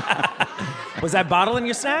 Was that bottle in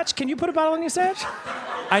your snatch? Can you put a bottle in your snatch?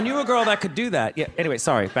 I knew a girl that could do that. Yeah. Anyway,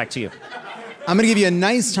 sorry. Back to you. I'm going to give you a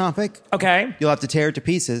nice topic. Okay. You'll have to tear it to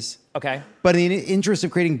pieces. Okay. But in the interest of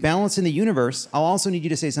creating balance in the universe, I'll also need you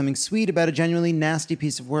to say something sweet about a genuinely nasty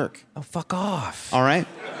piece of work. Oh, fuck off. All right?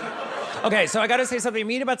 Okay, so I got to say something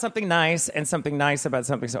mean about something nice and something nice about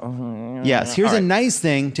something so... Yes, here's a nice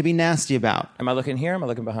thing to be nasty about. Am I looking here? Am I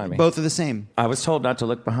looking behind me? Both are the same. I was told not to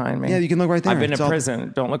look behind me. Yeah, you can look right there. I've been in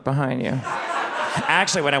prison. Don't look behind you.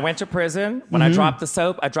 Actually, when I went to prison, when I dropped the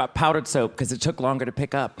soap, I dropped powdered soap because it took longer to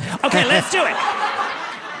pick up. Okay, let's do it.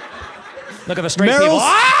 Look at the straight people.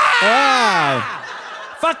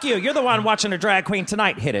 Fuck you. You're the one watching a drag queen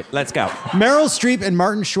tonight. Hit it. Let's go. Meryl Streep and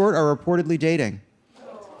Martin Short are reportedly dating.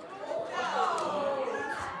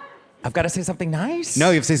 I've got to say something nice? No,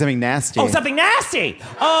 you have to say something nasty. Oh, something nasty!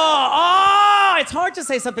 Oh, it's hard to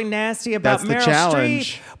say something nasty about That's the Meryl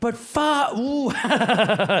challenge. Streep. But ooh.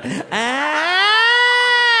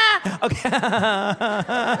 Okay.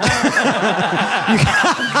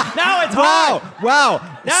 No, it's hard.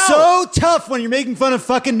 Wow. No. So tough when you're making fun of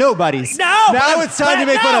fucking nobodies. No. Now it's time to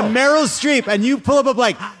make fun of Meryl Streep, and you pull up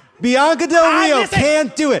like... Bianca Del Rio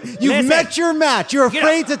can't do it. You've met your match. You're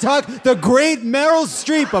afraid to talk the great Meryl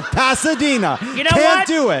Streep of Pasadena. You know can't what?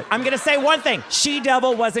 do it. I'm going to say one thing.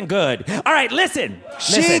 She-Devil wasn't good. All right, listen.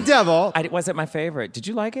 She-Devil. It wasn't my favorite. Did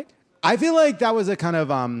you like it? I feel like that was a kind of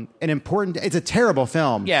an important. It's a terrible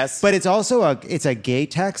film. Yes. But it's also a gay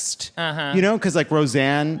text. Uh-huh. You know, because like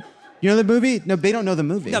Roseanne. You know the movie? No, they don't know the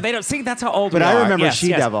movie. No, they don't. See, that's how old But we are. I remember Yes,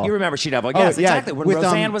 She-Devil. Yes. You remember She-Devil. Oh, Yes, yeah, exactly. When with,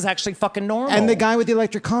 Roseanne was actually fucking normal. And the guy with the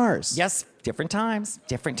electric cars. Yes, different times.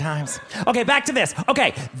 Okay, back to this.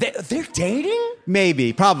 Okay, they're dating?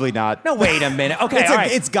 Maybe, probably not. No, wait a minute. Okay, It's all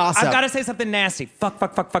right. it's gossip. I've got to say something nasty. Fuck.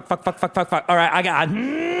 All right, I got.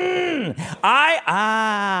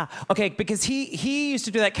 Okay, because he used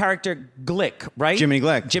to do that character Glick, right? Jimmy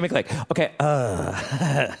Glick. Okay.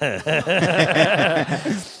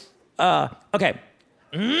 Okay.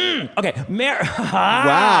 Okay.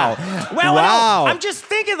 Wow. Well, Wow. I'm just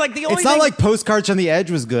thinking, like, the only It's not thing... like Postcards from the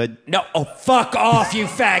Edge was good. No. Oh, fuck off, you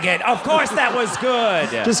faggot. Of course that was good.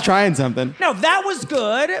 Just trying something. No, that was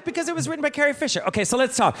good because it was written by Carrie Fisher. Okay, so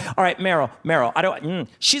let's talk. All right, Meryl,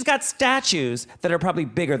 she's got statues that are probably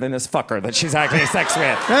bigger than this fucker that she's having sex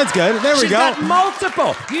with. That's good. There we go. She's got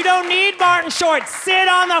multiple. You don't need Martin Short. Sit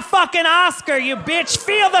on the fucking Oscar, you bitch.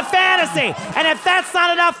 Feel the fantasy. And if that's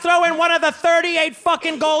not enough, throw in one of the 38 fucking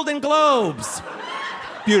Golden Globes.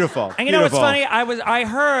 Beautiful. And you know what's funny? I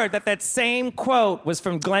heard that same quote was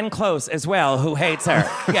from Glenn Close as well, who hates her.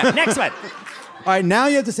 Yeah, next one. All right, now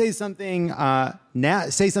you have to say something.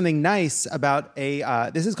 Say something nice about a.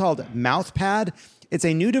 This is called Mouth Pad. It's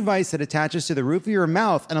a new device that attaches to the roof of your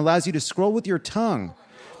mouth and allows you to scroll with your tongue.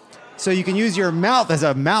 So you can use your mouth as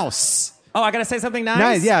a mouse. Oh, I gotta say something nice?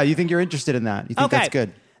 Nice, yeah. You think you're interested in that? You think that's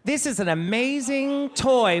good? This is an amazing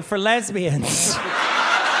toy for lesbians.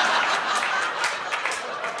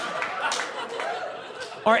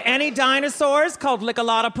 Or any dinosaurs called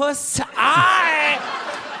Lickalotopus.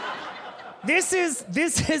 This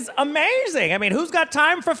is amazing. I mean, who's got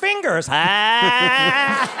time for fingers?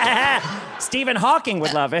 Stephen Hawking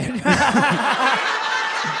would love it.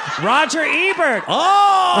 Roger Ebert.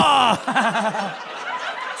 Oh!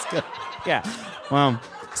 That's good. Yeah. Wow.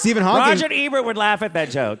 Stephen Hawking. Roger Ebert would laugh at that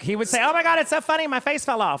joke. He would say, "Oh my God, it's so funny, my face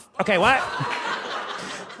fell off." Okay, what?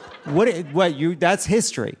 That's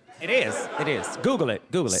history. It is. Google it.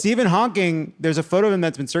 Stephen Hawking, there's a photo of him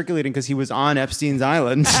that's been circulating because he was on Epstein's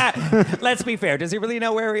Island. Let's be fair. Does he really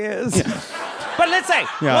know where he is? Yeah. But let's say,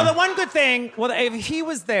 well, the one good thing, if he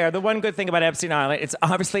was there, the one good thing about Epstein Island, it's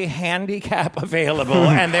obviously handicap available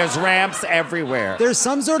and there's ramps everywhere. There's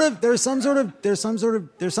something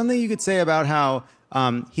you could say about how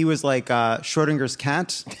he was like Schrodinger's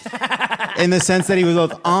cat in the sense that he was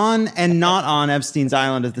both on and not on Epstein's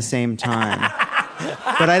Island at the same time.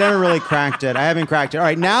 But I never really cracked it. I haven't cracked it. All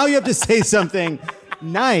right, now you have to say something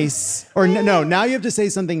nice. Or no, now you have to say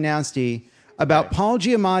something nasty about Paul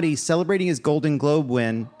Giamatti celebrating his Golden Globe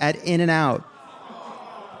win at In-N-Out.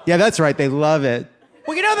 Yeah, that's right. They love it.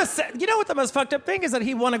 Well, you know what the most fucked up thing is that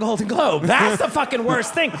he won a Golden Globe. That's the fucking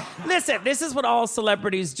worst thing. Listen, this is what all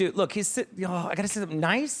celebrities do. Look, I gotta say something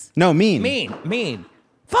nice. No, mean. Mean.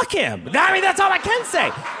 Fuck him. I mean, that's all I can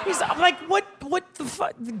say. He's like, what the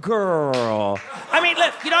fuck? Girl. I mean,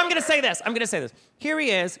 look, I'm going to say this. Here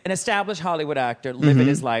he is, an established Hollywood actor, living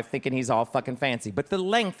his life thinking he's all fucking fancy. But the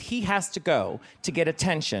length he has to go to get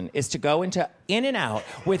attention is to go into In-N-Out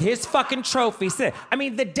with his fucking trophy. I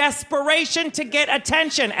mean, the desperation to get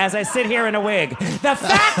attention as I sit here in a wig. The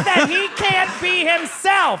fact that he can't be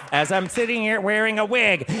himself as I'm sitting here wearing a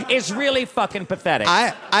wig is really fucking pathetic.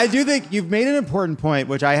 I do think you've made an important point,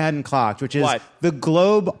 which I hadn't clocked, which is the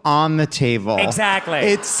globe on the table. Exactly.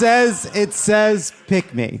 It says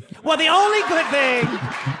pick me. Well, the only good thing,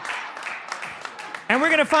 and we're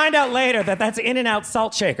going to find out later that that's In-N-Out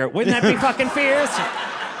salt shaker. Wouldn't that be fucking fierce?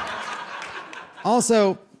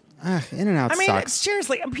 Also, In-N-Out sucks. I mean,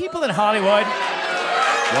 seriously, people in Hollywood.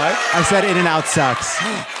 What? I said In-N-Out sucks.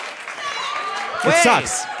 It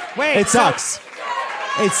sucks. It sucks.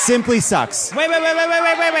 It simply sucks. Wait.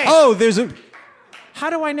 Oh, there's a... How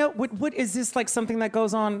do I know? What is this, like something that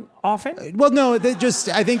goes on often? Well, no, I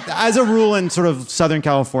think as a rule in sort of Southern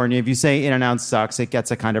California, if you say In-N-Out sucks, it gets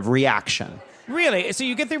a kind of reaction. Really? So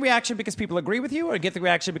you get the reaction because people agree with you, or get the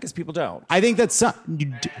reaction because people don't? I think that's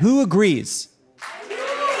who agrees,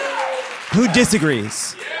 who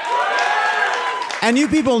disagrees, and you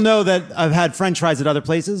people know that I've had French fries at other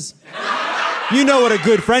places. You know what a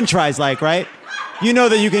good French fry's like, right? You know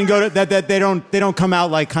that you can go to that they don't come out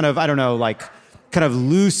like kind of kind of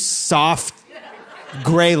loose, soft,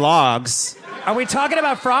 gray logs. Are we talking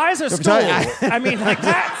about fries or stool? I mean, like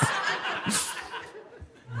that.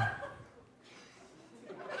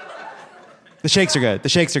 The shakes are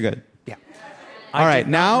good. Yeah. All right,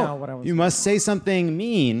 now you must say something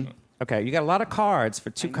mean. Okay, you got a lot of cards for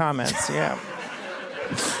 2 comments. Yeah.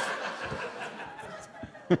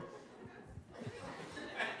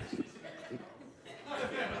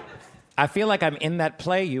 I feel like I'm in that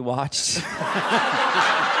play you watched.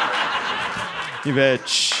 You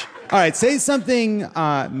bitch. All right, say something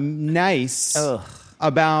nice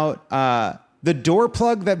about the door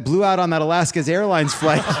plug that blew out on that Alaska's Airlines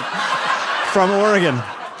flight from Oregon.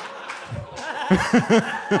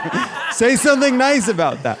 Say something nice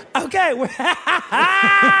about that. Okay. Well,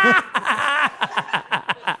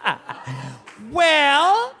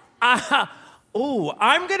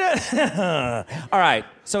 I'm gonna. All right.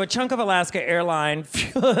 So a chunk of Alaska airline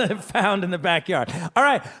found in the backyard. All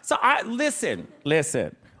right. So listen.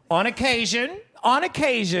 On occasion,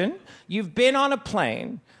 you've been on a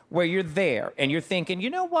plane where you're there and you're thinking, you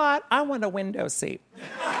know what? I want a window seat.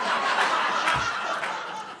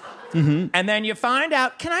 Mm-hmm. And then you find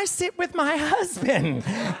out, can I sit with my husband?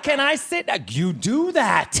 Can I sit? You do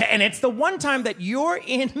that. And it's the one time that you're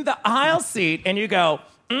in the aisle seat and you go,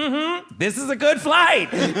 this is a good flight.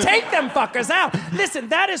 Take them fuckers out. Listen,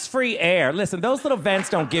 that is free air. Listen, those little vents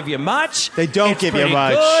don't give you much. They don't give you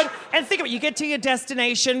much. Good. And think of it, you get to your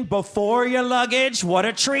destination before your luggage. What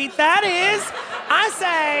a treat that is. I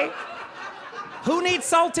say, who needs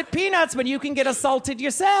salted peanuts when you can get assaulted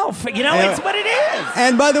yourself? You know, it's what it is.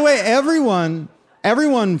 And by the way, everyone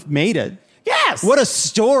made it. Yes. What a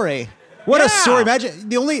story. What a story.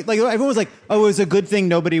 Imagine everyone was like, oh, it was a good thing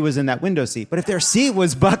nobody was in that window seat. But if their seat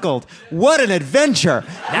was buckled, what an adventure.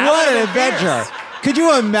 What an adventure. Could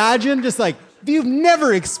you imagine just like, you've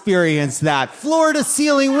never experienced that. Floor to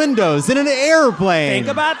ceiling windows in an airplane. Think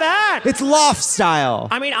about that. It's loft style.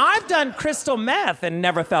 I mean, I've done crystal meth and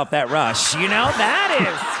never felt that rush. You know, that is.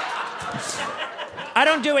 I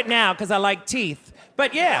don't do it now because I like teeth.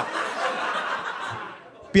 But yeah.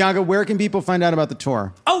 Bianca, where can people find out about the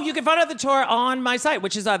tour? Oh, you can find out the tour on my site,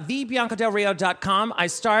 which is thebiancadelrio.com. I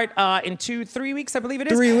start in 2-3 weeks, I believe it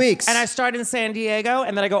is. 3 weeks. And I start in San Diego,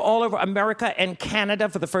 and then I go all over America and Canada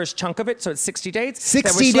for the first chunk of it, so it's 60 dates.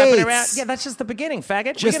 60 dates? Yeah, that's just the beginning,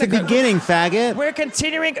 faggot. Just the beginning, faggot. We're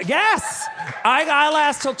continuing. Yes! I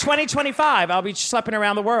last till 2025. I'll be schlepping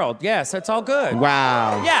around the world. Yes, it's all good.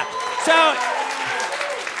 Wow. Yeah, so...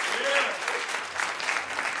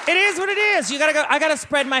 It is what it is. You gotta go. I gotta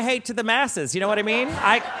spread my hate to the masses. You know what I mean?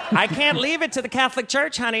 I can't leave it to the Catholic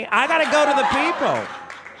Church, honey. I gotta go to the people.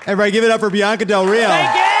 Everybody give it up for Bianca Del Rio.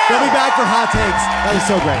 Thank you. We'll be back for Hot Takes. That was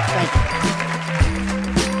so great.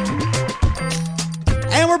 Thank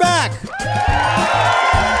you. And we're back.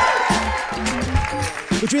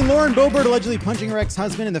 Between Lauren Boebert allegedly punching her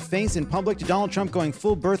ex-husband in the face in public to Donald Trump going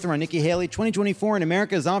full birther on Nikki Haley, 2024 in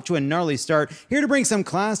America is off to a gnarly start. Here to bring some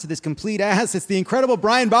class to this complete ass, it's the incredible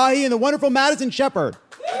Brian Bahi and the wonderful Madison Shepard.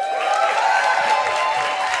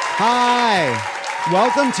 Hi.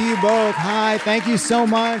 Welcome to you both. Hi. Thank you so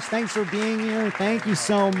much. Thanks for being here. Thank you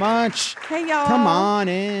so much. Hey, y'all. Come on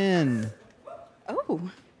in.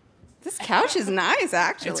 Oh, this couch is nice,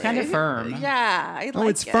 actually. It's kind of firm. Yeah, I like it. Oh,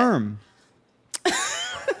 it's firm.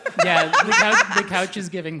 Yeah, the couch is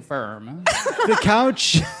giving firm. The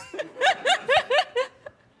couch.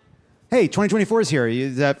 Hey, 2024 is here.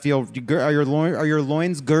 Does that feel? Are your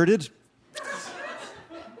loins girded?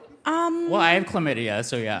 Well, I have chlamydia,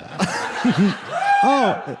 so yeah.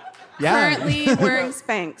 Oh, yeah. Currently wearing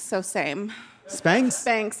Spanx, so same. Spanx?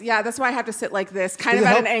 Spanx, yeah. That's why I have to sit like this, kind of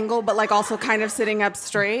at an angle, but like also kind of sitting up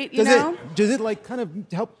straight. You know? Does it like kind of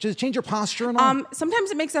help? Does it change your posture and all?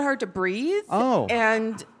 Sometimes it makes it hard to breathe. Oh.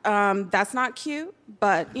 And that's not cute,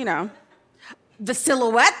 but you know. The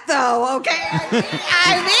silhouette, though, okay?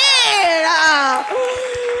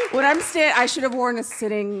 When I'm I should have worn a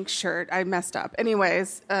sitting shirt. I messed up.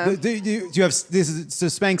 Anyways. Do you have, this is, so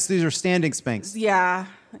Spanx, these are standing Spanx. Yeah.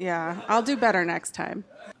 I'll do better next time.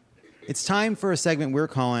 It's time for a segment we're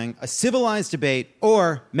calling A Civilized Debate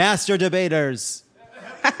or Master Debaters.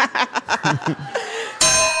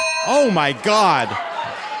 Oh, my God.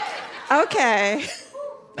 Okay.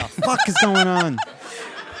 The fuck is going on?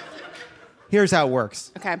 Here's how it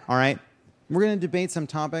works. Okay. All right? We're going to debate some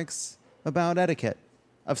topics about etiquette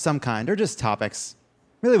of some kind, or just topics.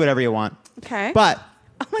 Really whatever you want. Okay. But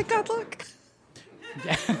oh, my God, look.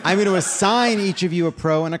 I'm going to assign each of you a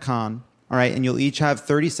pro and a con. All right, and you'll each have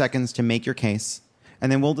 30 seconds to make your case, and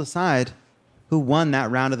then we'll decide who won that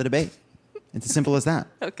round of the debate. It's as simple as that.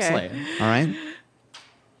 Okay. All right?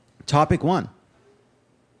 Topic 1.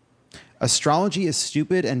 Astrology is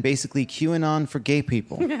stupid and basically QAnon for gay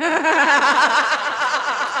people.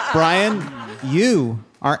 Brian, you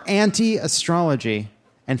are anti-astrology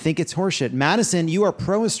and think it's horseshit. Madison, you are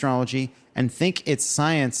pro-astrology and think it's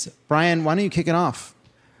science. Brian, why don't you kick it off?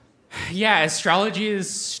 Yeah, astrology is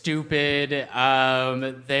stupid. There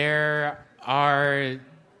are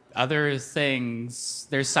other things.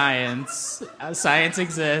 There's science. Science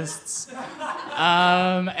exists.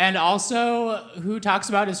 And also, who talks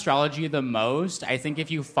about astrology the most? I think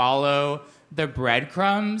if you follow the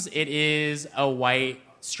breadcrumbs, it is a white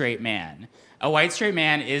straight man. A white straight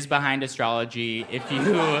man is behind astrology if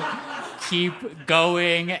you keep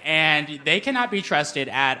going, and they cannot be trusted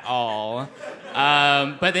at all.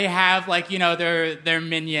 But they have, their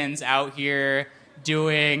minions out here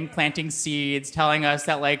planting seeds, telling us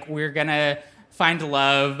that, we're gonna find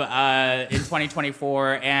love in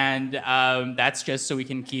 2024, and that's just so we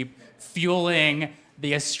can keep fueling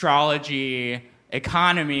the astrology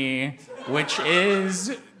economy, which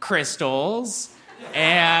is crystals.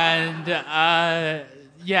 And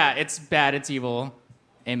it's bad, it's evil.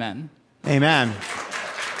 Amen. Amen.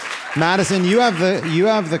 Madison, you have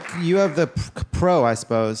the pro, I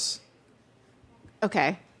suppose.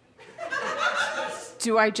 Okay.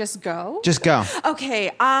 Do I just go? Just go.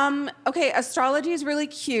 Okay. Astrology is really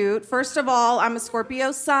cute. First of all, I'm a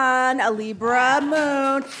Scorpio sun, a Libra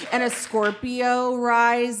moon, and a Scorpio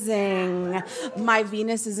rising. My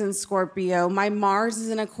Venus is in Scorpio. My Mars is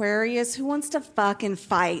in Aquarius. Who wants to fucking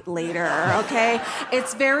fight later? Okay?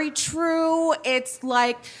 It's very true. It's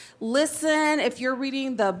like, listen, if you're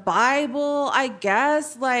reading the Bible, I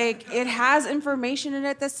guess, it has information in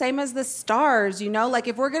it the same as the stars,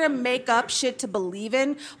 if we're gonna make up shit to believe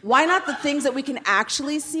in, why not the things that we can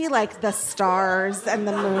actually see, like the stars and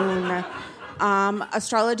the moon?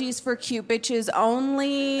 Astrology is for cute bitches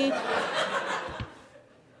only.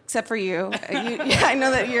 Except for you. I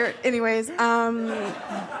know that you're, anyways,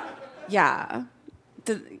 yeah.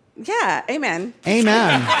 Amen.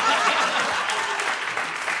 Amen.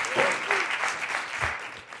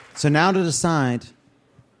 So now to decide,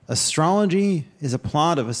 astrology is a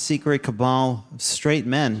plot of a secret cabal of straight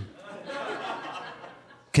men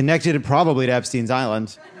connected probably to Epstein's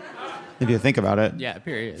Island, if you think about it. Yeah,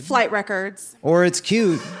 period. Flight records. Or it's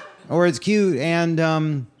cute, and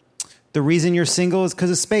the reason you're single is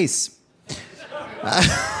because of space. It's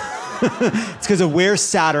because of where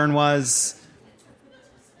Saturn was.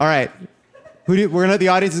 All right, the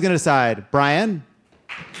audience is gonna decide. Brian?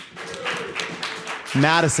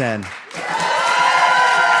 Madison. Thank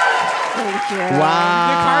you. Wow.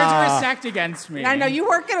 The cards were stacked against me. I know, you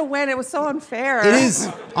weren't going to win. It was so unfair. It is,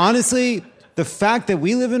 honestly, the fact that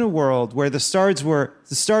we live in a world where the stars were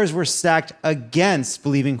stacked against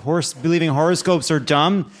believing horoscopes are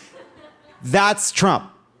dumb, that's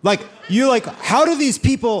Trump. How do these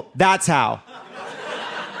people, that's how.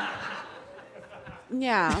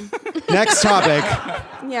 Yeah. Next topic.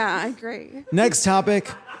 Yeah, I agree. Next topic,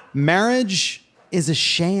 marriage is a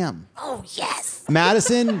sham. Oh, yes.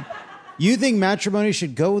 Madison, you think matrimony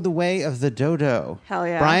should go the way of the dodo. Hell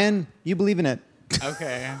yeah. Brian, you believe in it.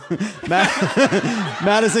 Okay.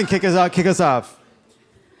 Madison, kick us off.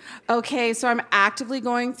 Okay, so I'm actively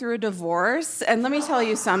going through a divorce, and let me tell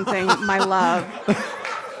you something, my love.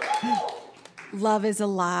 Love is a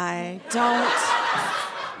lie.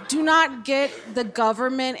 Do not get the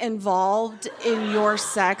government involved in your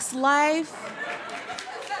sex life.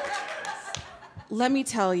 Let me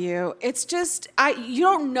tell you, it's just, you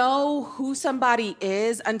don't know who somebody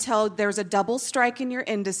is until there's a double strike in your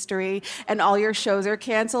industry and all your shows are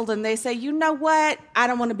canceled and they say, you know what? I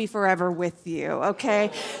don't want to be forever with you,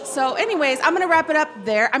 okay? So anyways, I'm going to wrap it up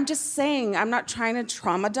there. I'm just saying, I'm not trying to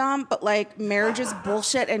trauma dump, but marriage is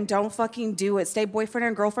bullshit and don't fucking do it. Stay boyfriend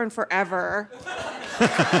and girlfriend forever.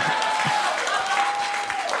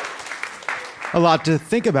 A lot to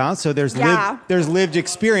think about. So there's lived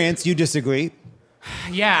experience. You disagree.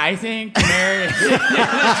 Yeah, I think marriage.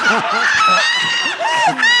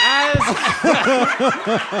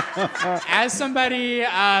 as somebody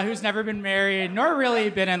who's never been married nor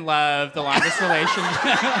really been in love, the longest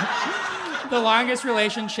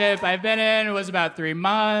relationship I've been in was about 3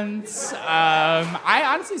 months. I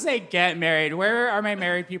honestly say get married. Where are my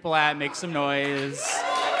married people at? Make some noise.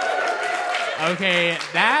 Okay,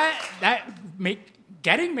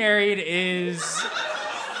 getting married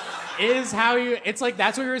is how you, it's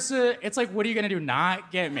that's what it's what are you gonna do, not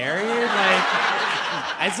get married?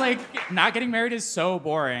 It's not getting married is so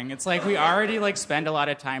boring. It's we already spend a lot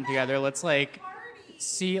of time together. Let's have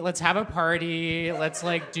a party. Let's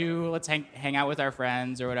hang out with our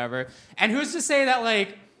friends or whatever. And who's to say that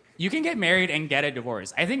you can get married and get a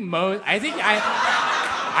divorce?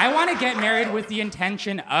 I want to get married with the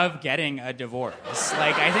intention of getting a divorce.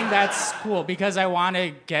 I think that's cool because I want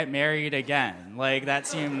to get married again. That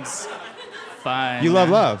seems fun. You love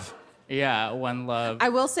love. Yeah, one love. I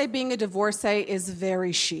will say being a divorcee is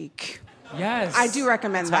very chic. Yes. I do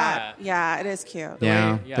recommend that. Yeah, it is cute.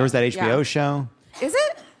 Yeah. There was that HBO show. Is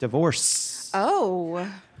it? divorce. Oh,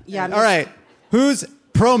 yeah. All right. Who's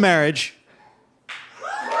pro-marriage?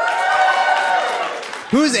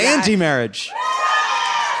 Who's anti-marriage?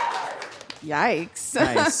 Yikes.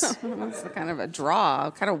 Nice. That's kind of a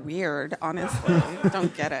draw. Kind of weird, honestly.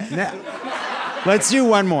 Don't get it. Let's do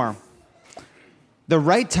one more. The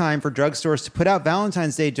right time for drugstores to put out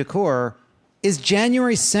Valentine's Day decor is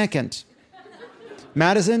January 2nd.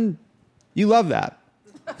 Madison, you love that.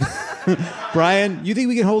 Brian, you think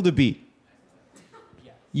we can hold a beat?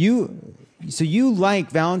 So you like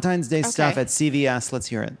Valentine's Day stuff at CVS. Let's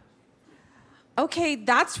hear it. Okay,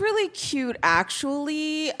 that's really cute,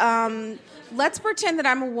 actually. Let's pretend that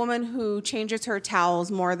I'm a woman who changes her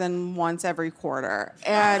towels more than once every quarter.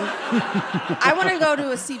 And I want to go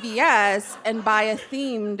to a CVS and buy a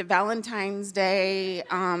themed Valentine's Day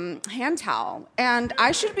hand towel. And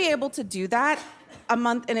I should be able to do that a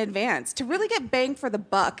month in advance to really get bang for the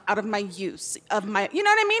buck out of my use of my, you know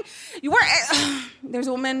what I mean? There's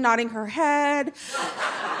a woman nodding her head.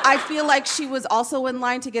 I feel like she was also in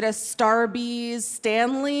line to get a Starbucks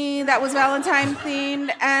Stanley that was Valentine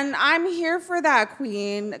themed, and I'm here for that,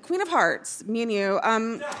 Queen of Hearts, me and you.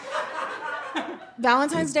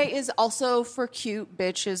 Valentine's Day is also for cute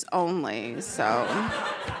bitches only, so.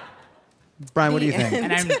 Brian, what do you think?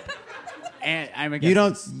 And I'm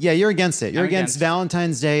against this. You're against it. You're against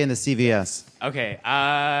Valentine's Day and the CVS. Okay.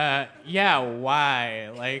 Yeah, why?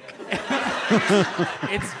 Like,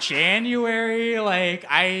 it's January. Like,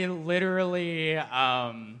 I literally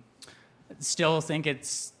still think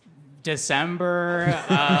it's December.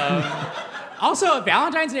 Also,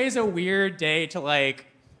 Valentine's Day is a weird day to, like,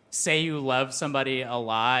 say you love somebody a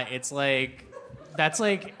lot. It's like, that's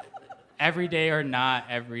like every day or not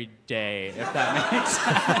every day, if that makes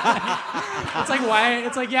sense. It's like, why?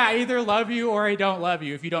 It's like, yeah, I either love you or I don't love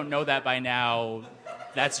you. If you don't know that by now,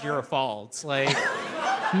 that's your fault. Like,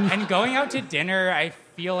 and going out to dinner, I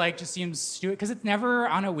feel like just seems stupid because it's never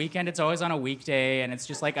on a weekend. It's always on a weekday, and it's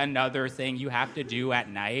just like another thing you have to do at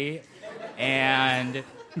night. And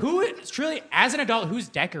truly, as an adult, who's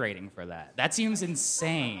decorating for that? That seems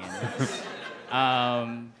insane.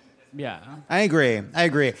 Yeah. I agree.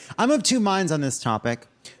 I'm of two minds on this topic.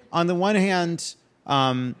 On the one hand,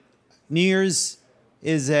 New Year's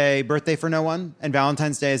is a birthday for no one, and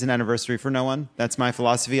Valentine's Day is an anniversary for no one. That's my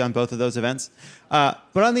philosophy on both of those events. But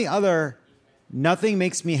on the other, nothing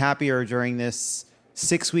makes me happier during this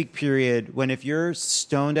 6-week period when if you're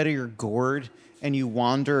stoned out of your gourd and you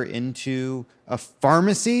wander into a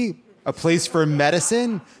pharmacy, a place for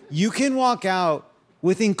medicine, you can walk out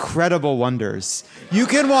with incredible wonders. You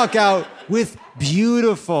can walk out with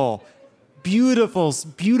beautiful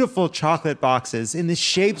chocolate boxes in the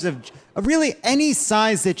shapes of really any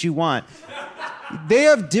size that you want. They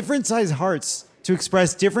have different size hearts to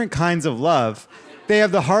express different kinds of love. They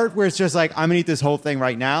have the heart where it's just like, I'm gonna eat this whole thing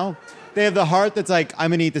right now. They have the heart that's like, I'm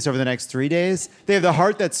gonna eat this over the next 3 days. They have the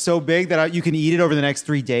heart that's so big that you can eat it over the next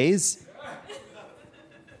 3 days.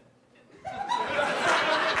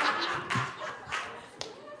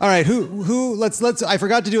 All right, let's I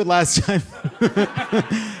forgot to do it last time.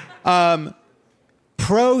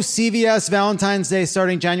 Pro CVS Valentine's Day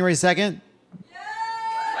starting January 2nd.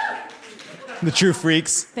 The true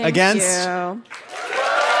freaks. Thank Against. you.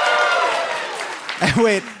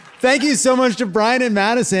 Wait, thank you so much to Brian and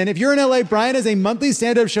Madison. If you're in LA, Brian has a monthly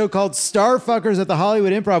stand-up show called Starfuckers at the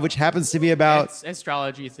Hollywood Improv, which happens to be about... It's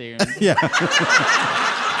astrology themed. Yeah.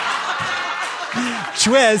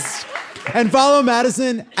 Twist. And follow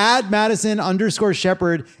Madison at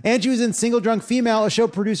Madison_Shepherd. And she was in Single Drunk Female, a show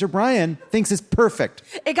producer Brian thinks is perfect.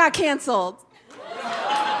 It got canceled.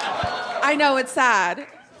 I know, it's sad.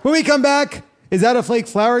 When we come back, is that a flake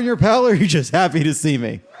flower in your pal, or are you just happy to see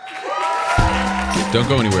me? Don't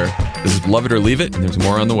go anywhere. This is Love It or Leave It, and there's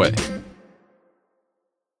more on the way.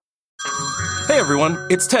 Hey everyone,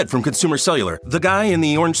 it's Ted from Consumer Cellular, the guy in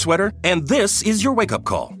the orange sweater, and this is your wake-up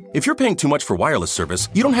call. If you're paying too much for wireless service,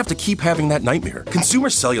 you don't have to keep having that nightmare. Consumer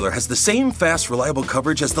Cellular has the same fast, reliable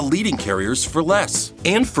coverage as the leading carriers for less.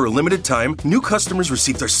 And for a limited time, new customers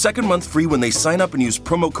receive their second month free when they sign up and use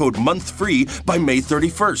promo code MONTHFREE by May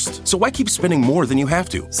 31st. So why keep spending more than you have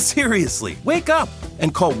to? Seriously, wake up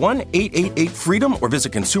and call 1-888-FREEDOM or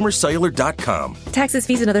visit consumercellular.com. Taxes,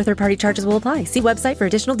 fees, and other third-party charges will apply. See website for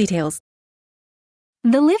additional details.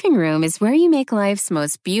 The living room is where you make life's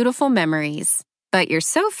most beautiful memories. But your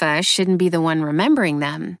sofa shouldn't be the one remembering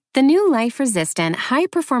them. The new life-resistant,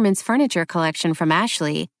 high-performance furniture collection from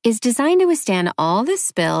Ashley is designed to withstand all the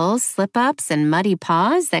spills, slip-ups, and muddy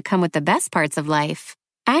paws that come with the best parts of life.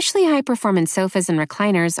 Ashley high-performance sofas and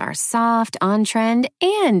recliners are soft, on-trend,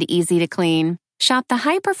 and easy to clean. Shop the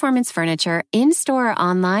high-performance furniture in-store or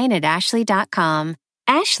online at Ashley.com.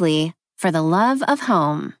 Ashley, for the love of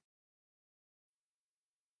home.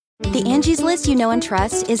 The Angie's List you know and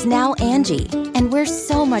trust is now Angie, and we're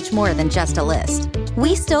so much more than just a list.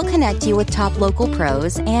 We still connect you with top local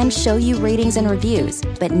pros and show you ratings and reviews,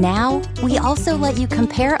 but now we also let you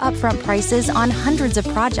compare upfront prices on hundreds of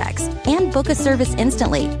projects and book a service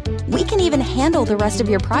instantly. We can even handle the rest of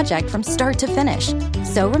your project from start to finish.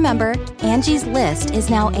 So remember, Angie's List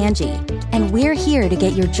is now Angie, and we're here to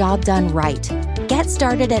get your job done right. Get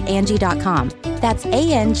started at Angie.com. That's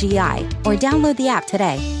ANGI, or download the app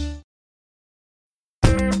today.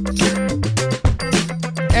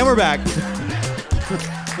 And we're back.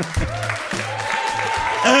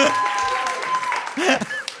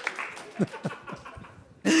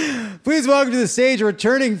 Please welcome to the stage a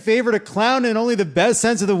returning favorite, a clown in only the best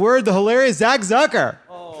sense of the word, the hilarious Zach Zucker.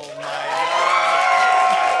 Oh my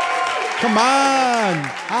God. Come on.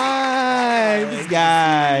 Hi, this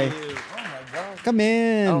guy. Oh my God. Come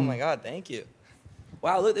in. Oh my God, thank you.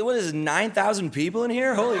 Wow, look, what is it, 9,000 people in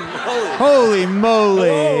here? Holy moly. Holy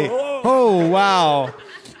moly. Whoa. Oh, wow.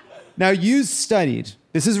 Now, you studied,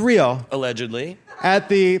 this is real. Allegedly. At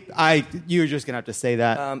you're just going to have to say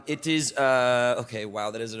that. It is, okay, wow,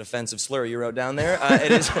 that is an offensive slur you wrote down there.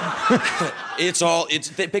 It is,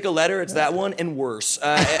 pick a letter, it's that one, and worse.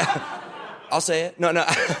 I'll say it. No.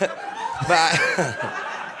 But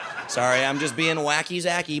sorry, I'm just being wacky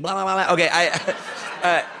zacky, blah, blah, blah, blah. Okay,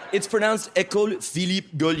 it's pronounced École Philippe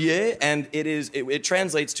Gaulier, and it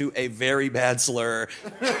translates to a very bad slur.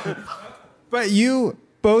 But you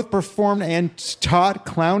both performed and taught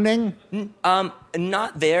clowning?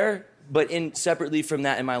 Not there, but separately from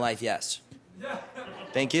that in my life, yes.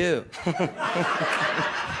 Thank you.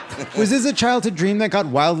 Was this a childhood dream that got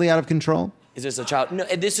wildly out of control? Is this a child? No,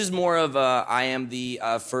 this is more of I am the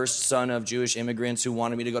first son of Jewish immigrants who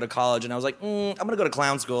wanted me to go to college, and I was like, I'm gonna go to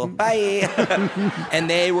clown school. Bye. And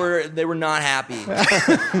they were not happy,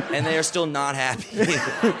 and they are still not happy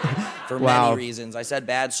for many reasons. I said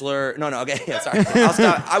bad slur. No, okay, yeah, sorry. I'll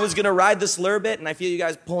stop. I was gonna ride the slur bit, and I feel you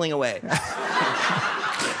guys pulling away.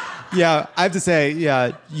 Yeah, I have to say,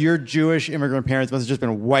 your Jewish immigrant parents must have just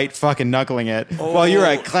been white fucking knuckling it while you were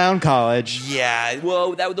at clown college. Yeah,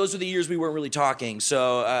 well, those were the years we weren't really talking,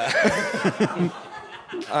 so...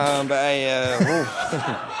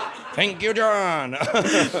 Thank you, John.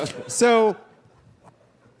 So,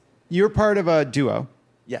 you're part of a duo.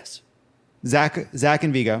 Yes. Zach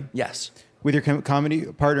and Vigo. Yes. With your comedy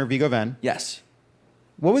partner, Vigo Venn. Yes.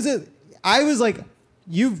 What was it? I was like,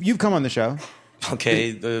 you've come on the show.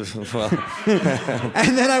 Okay, well...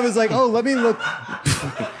 And then I was like, let me look.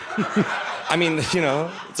 I mean, it's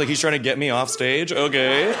like he's trying to get me off stage.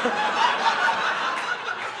 Okay.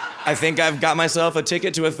 I think I've got myself a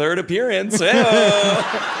ticket to a third appearance. Hey-o.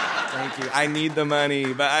 Thank you. I need the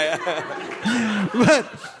money, but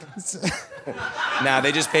Nah,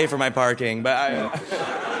 they just pay for my parking, but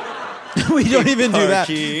we don't even do that.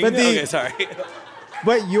 But okay, sorry.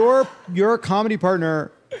 But your comedy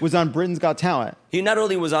partner was on Britain's Got Talent. He not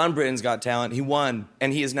only was on Britain's Got Talent, he won.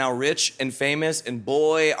 And he is now rich and famous. And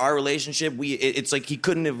boy, our relationship, it's like he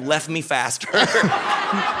couldn't have left me faster.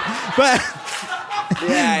 But...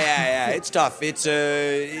 Yeah. It's tough. It's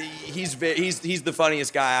he's the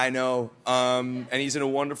funniest guy I know. And he's in a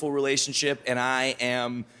wonderful relationship. And I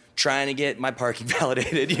am trying to get my parking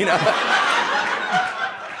validated,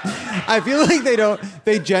 I feel like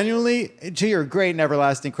they genuinely, to your great and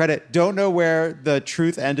everlasting credit, don't know where the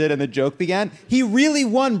truth ended and the joke began. He really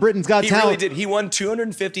won Britain's Got Talent. He really did. He won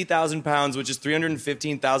 250,000 pounds, which is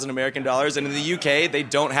 315,000 American dollars. And in the UK, they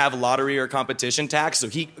don't have lottery or competition tax, so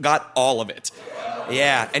he got all of it.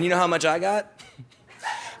 Yeah. And you know how much I got?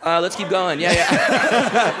 Let's keep going. Yeah.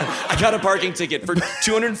 I got a parking ticket for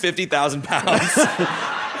 250,000 pounds.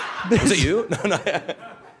 Was it you? No.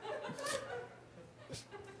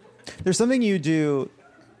 There's something you do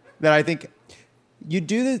that I think you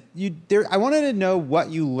do. I wanted to know what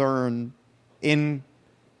you learn in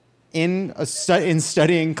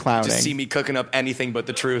studying clowning. Just see me cooking up anything but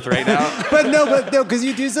the truth right now. but no, because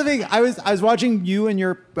you do something. I was watching you and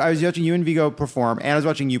Vigo perform, and I was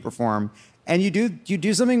watching you perform, and you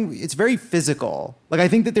do something. It's very physical. Like I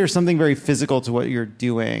think that there's something very physical to what you're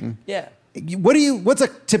doing. Yeah. What's a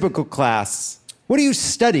typical class? What do you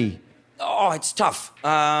study? Oh, it's tough.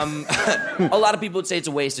 A lot of people would say it's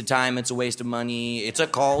a waste of time, it's a waste of money, it's a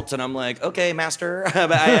cult, and I'm like, okay, master.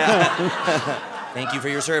 But thank you for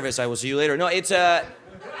your service. I will see you later. No, it's I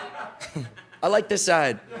like this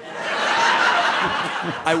side.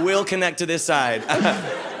 I will connect to this side.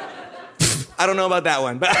 I don't know about that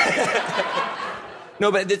one, but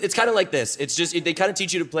No, but it's kind of like this. It's just, they kind of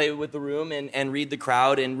teach you to play with the room and read the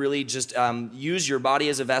crowd and really just use your body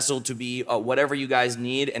as a vessel to be whatever you guys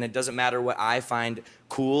need. And it doesn't matter what I find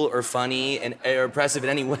cool or funny or impressive in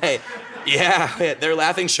any way. Yeah, they're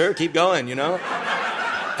laughing. Sure, keep going, you know?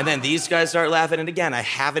 And then these guys start laughing. And again, I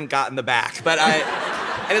haven't gotten the back,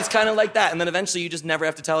 and it's kind of like that. And then eventually you just never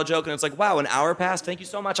have to tell a joke. And it's like, wow, an hour passed. Thank you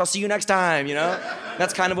so much. I'll see you next time, you know?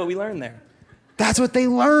 That's kind of what we learned there. That's what they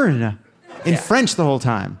learn. In French the whole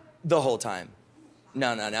time. The whole time.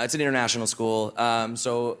 No. It's an international school.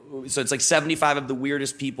 So it's like 75 of the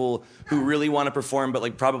weirdest people who really want to perform but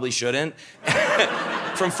like probably shouldn't.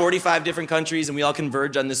 From 45 different countries, and we all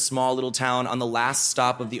converge on this small little town on the last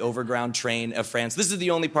stop of the overground train of France. This is the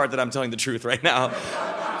only part that I'm telling the truth right now.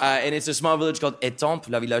 And it's a small village called Étampes,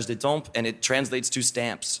 la village d'Étampes, and it translates to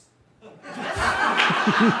stamps.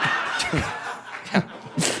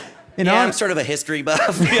 I'm sort of a history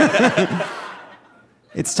buff.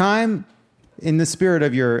 It's time, in the spirit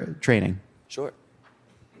of your training. Sure.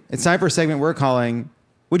 It's time for a segment we're calling,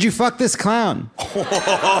 Would You Fuck This Clown?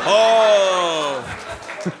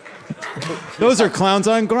 Those are clowns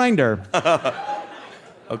on Grindr.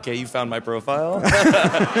 Okay, you found my profile.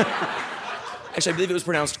 Actually, I believe it was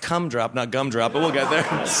pronounced cum drop, not gum drop, but we'll get there.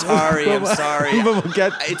 I'm sorry. But we'll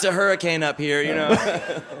get... It's a hurricane up here, you know.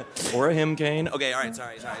 Or a him cane. Okay, all right,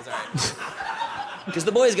 sorry. Because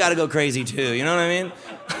the boys got to go crazy too, you know what I mean?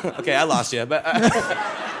 Okay, I lost you, but...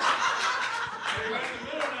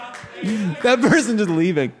 That person just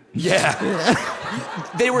leaving. Yeah.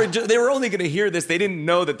 They were only going to hear this. They didn't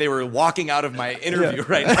know that they were walking out of my interview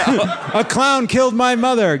right now. A clown killed my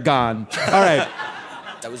mother. Gone. All right.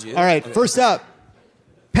 That was you? All right, Okay. First up,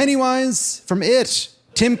 Pennywise from It,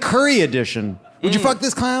 Tim Curry edition. Would you fuck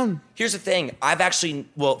this clown? Here's the thing. I've actually,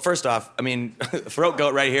 well, first off, I mean, throat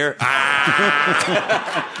goat right here.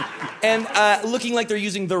 And looking like they're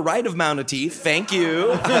using the right amount of teeth. Thank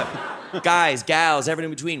you. Guys, gals,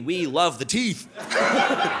 everyone in between, we love the teeth. Okay,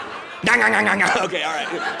 all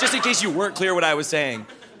right. Just in case you weren't clear what I was saying.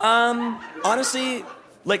 Honestly,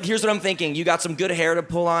 like, here's what I'm thinking. You got some good hair to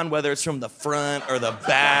pull on, whether it's from the front or the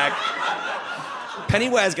back.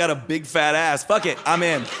 Pennywise got a big fat ass. Fuck it, I'm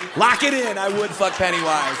in. Lock it in. I would fuck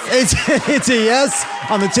Pennywise. It's a yes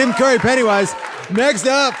on the Tim Curry Pennywise. Next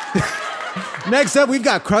up, we've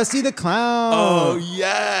got Krusty the Clown. Oh,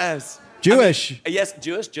 yes. Jewish. I mean, yes,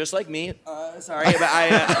 Jewish, just like me. Sorry, but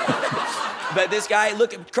but this guy,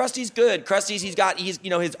 look, Krusty's good. Krusty's,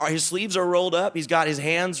 his sleeves are rolled up. He's got his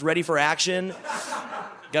hands ready for action.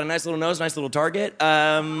 Got a nice little nose, nice little target.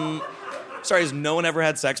 Sorry, has no one ever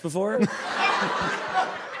had sex before?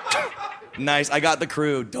 Nice, I got the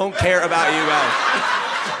crew. Don't care about you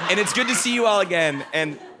guys. And it's good to see you all again.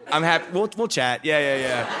 And I'm happy. We'll chat.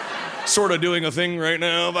 Yeah. Sort of doing a thing right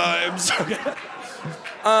now, vibes.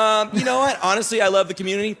 You know what? Honestly, I love the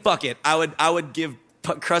community. Fuck it. I would give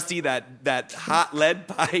Krusty that hot lead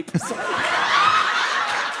pipe.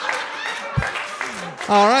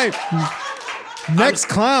 All right. Next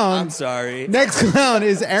clown. I'm sorry. Next clown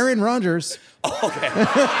is Aaron Rodgers. Okay.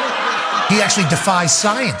 He actually defies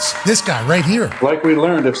science. This guy right here. Like we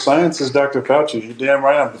learned, if science is Dr. Fauci, you're damn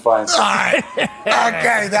right I'm defying science. All right.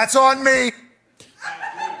 Okay, that's on me.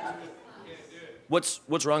 What's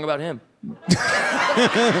wrong about him?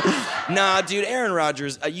 Nah, dude, Aaron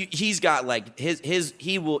Rodgers, he's got like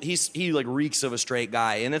he like reeks of a straight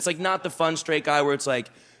guy, and it's like not the fun straight guy where it's like,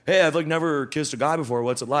 hey, I've like never kissed a guy before.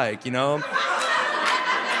 What's it like, you know?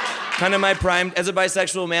 Kind of my prime as a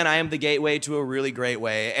bisexual man. I am the gateway to a really great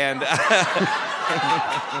way, and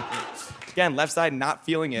again, left side not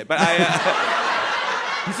feeling it, but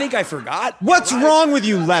you think I forgot? What's wrong with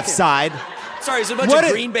you, left side? Sorry, is there a bunch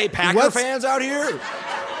of Green Bay Packer fans out here?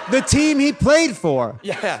 The team he played for.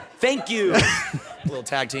 Yeah, thank you. Little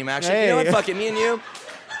tag team action. Hey. You know what? Fuck it, me and you.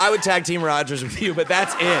 I would tag team Rodgers with you, but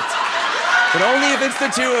that's it. But only if it's the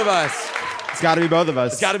two of us. It's got to be both of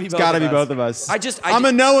us. It's got to be both both of us. I'm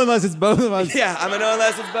a no unless it's both of us. Yeah, I'm a no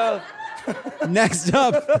unless it's both. Next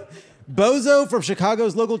up, Bozo from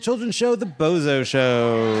Chicago's local children's show, The Bozo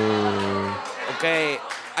Show. Okay.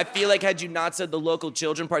 I feel like had you not said the local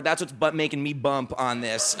children part, that's what's making me bump on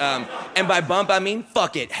this. And by bump, I mean,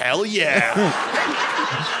 fuck it, hell yeah.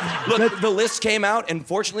 Look, the list came out, and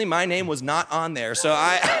fortunately, my name was not on there. So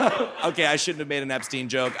okay, I shouldn't have made an Epstein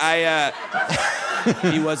joke.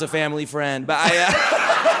 He was a family friend, but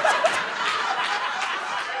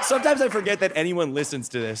sometimes I forget that anyone listens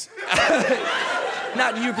to this.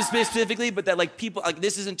 Not you specifically, but that like people, like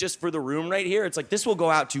this isn't just for the room right here. It's like this will go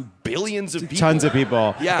out to billions of people. Tons of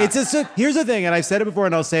people. Yeah. Here's the thing, and I've said it before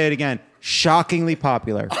and I'll say it again. Shockingly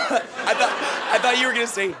popular. I I thought you were going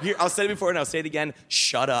to say, here, I'll say it before and I'll say it again,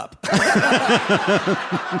 shut up.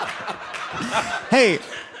 Hey,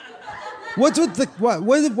 what's with the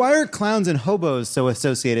why are clowns and hobos so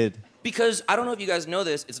associated? Because I don't know if you guys know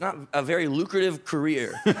this, it's not a very lucrative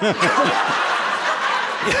career.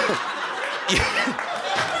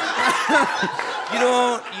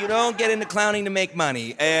 You don't get into clowning to make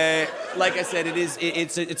money. Like I said,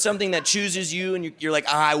 it's something that chooses you, and you're like,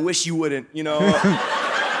 I wish you wouldn't.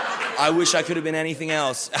 I wish I could have been anything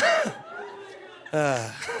else.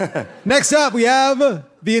 Next up, we have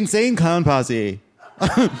the Insane Clown Posse.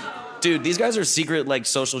 Dude, these guys are secret, like,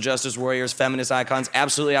 social justice warriors, feminist icons.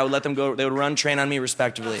 Absolutely, I would let them go. They would run train on me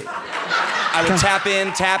respectively. I would tap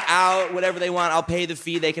in, tap out, whatever they want. I'll pay the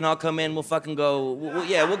fee. They can all come in. We'll fucking go.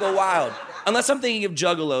 We'll go wild. Unless I'm thinking of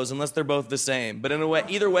juggalos, unless they're both the same. But in a way,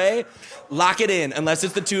 either way, lock it in. Unless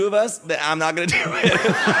it's the two of us, then I'm not gonna do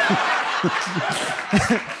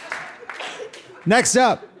it. Next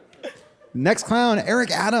up, next clown, Eric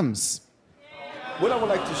Adams. What I would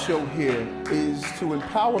like to show here is to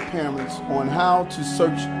empower parents on how to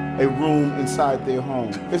search a room inside their home.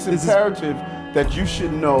 It's imperative that you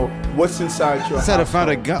should know what's inside your house. I said I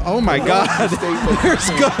found a gun. Oh my God. There's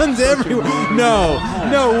guns everywhere. No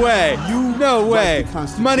way. No way.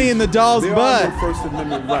 Money in the doll's butt. There are no First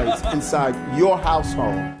Amendment rights inside your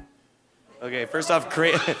household. Okay, first off,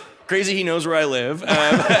 crazy he knows where I live.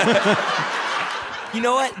 You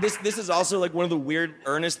know what? This is also like one of the weird,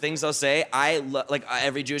 earnest things I'll say. Like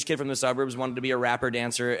every Jewish kid from the suburbs wanted to be a rapper,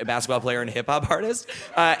 dancer, a basketball player, and a hip hop artist.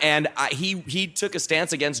 He took a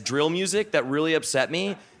stance against drill music that really upset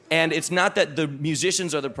me. And it's not that the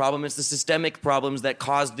musicians are the problem, it's the systemic problems that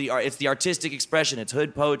cause it's the artistic expression, it's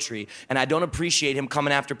hood poetry. And I don't appreciate him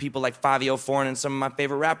coming after people like Fabio Foreign and some of my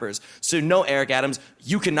favorite rappers. So no, Eric Adams,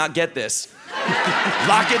 you cannot get this.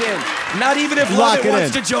 Lock it in. Not even if Love It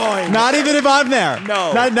wants to join. Not even if I'm there.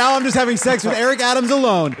 No. Now I'm just having sex with Eric Adams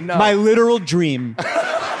alone. No. My literal dream.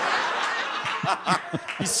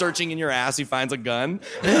 He's searching in your ass, he finds a gun.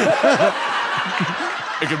 It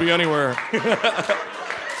could be anywhere.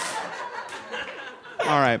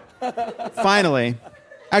 All right. Finally.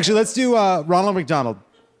 Actually, let's do Ronald McDonald.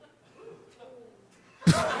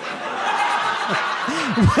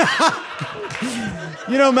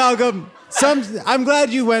 Malcolm, I'm glad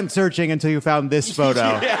you went searching until you found this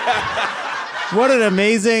photo. Yeah. What an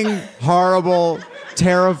amazing, horrible,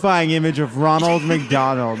 terrifying image of Ronald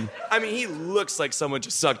McDonald. I mean, he looks like someone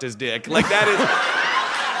just sucked his dick. Like that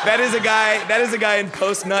is a guy in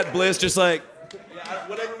post-nut bliss, just like,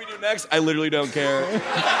 whatever we do next, I literally don't care.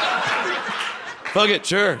 Fuck it,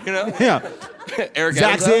 sure, Yeah. Eric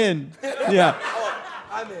Zach's Adams in. Yeah.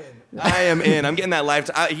 I'm in. I am in. I'm getting that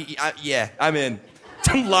lifetime. Yeah, I'm in.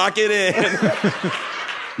 Lock it in.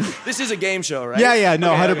 This is a game show, right? Yeah,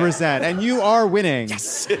 no, Okay, 100%. okay. And you are winning.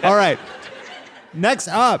 Yes. All right. Next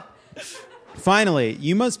up, finally,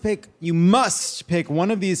 you must pick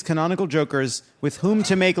one of these canonical jokers with whom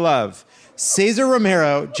to make love. Cesar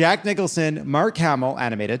Romero, Jack Nicholson, Mark Hamill,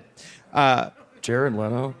 animated. Jared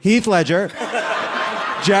Leto. Heath Ledger.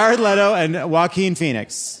 Jared Leto and Joaquin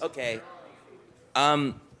Phoenix. Okay.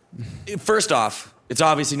 First off, it's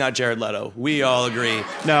obviously not Jared Leto. We all agree.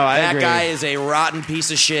 No, I that agree. guy is a rotten piece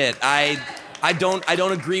of shit. I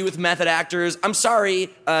don't agree with method actors. I'm sorry,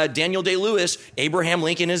 Daniel Day-Lewis, Abraham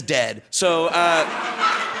Lincoln is dead. So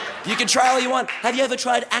you can try all you want. Have you ever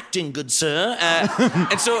tried acting, good sir?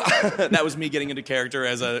 And so that was me getting into character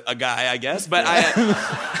as a guy, I guess. But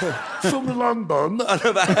from London.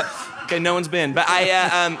 Okay, no one's been. But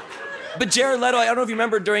but Jared Leto, I don't know if you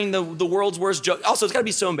remember during the world's worst joke. Also, it's got to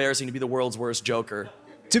be so embarrassing to be the world's worst Joker.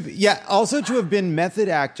 Also to have been method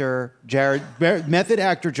actor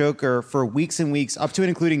Joker for weeks and weeks, up to and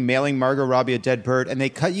including mailing Margot Robbie a dead bird, and they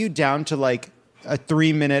cut you down to like a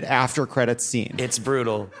 3-minute after credits scene. It's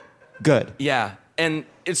brutal. Good. Yeah. And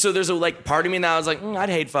so there's a part of me now is like, I'd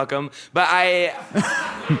hate fuck him. But I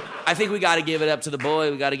think we got to give it up to the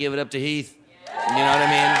boy. We got to give it up to Heath. You know what I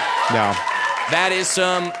mean? No. That is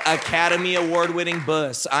some Academy Award-winning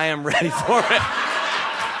buzz. I am ready for it.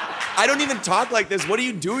 I don't even talk like this. What are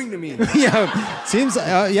you doing to me? Yeah, seems.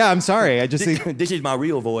 I'm sorry. I just think this is my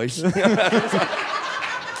real voice.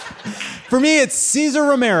 For me, it's Cesar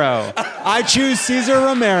Romero. I choose Cesar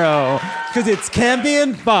Romero because it's campy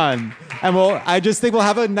and fun, and I just think we'll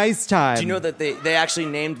have a nice time. Do you know that they actually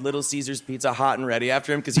named Little Caesar's Pizza Hot and Ready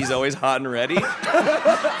after him because he's always hot and ready?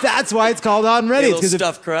 That's why it's called Hot and Ready. A little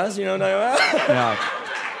stuffed crust, you know what I'm talking about? Yeah.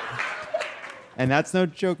 And that's no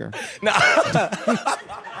Joker. No.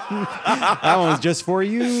 That one's just for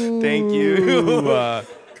you. Thank you.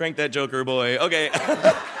 Crank that Joker, boy. Okay.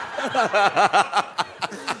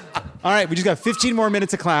 All right, we just got 15 more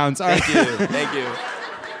minutes of clowns. All right. Thank you.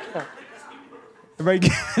 Everybody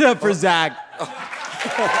give it up for Zach.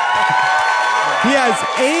 He has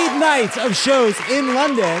 8 nights of shows in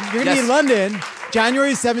London. You're going to be in London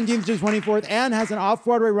January 17th to 24th, and has an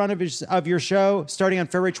off-Broadway run of your show starting on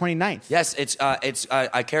February 29th. Yes, it's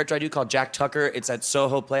a character I do called Jack Tucker. It's at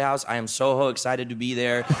Soho Playhouse. I am so excited to be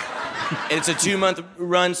there. It's a 2-month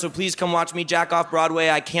run, so please come watch me jack off Broadway.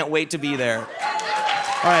 I can't wait to be there.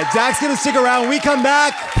 All right, Zach's going to stick around. When we come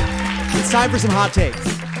back, it's time for some hot takes.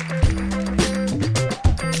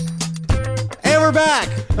 And we're back.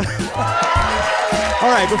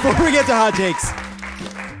 All right, before we get to hot takes,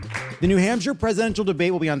 the New Hampshire presidential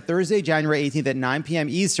debate will be on Thursday, January 18th at 9 p.m.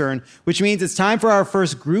 Eastern, which means it's time for our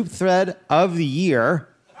first group thread of the year.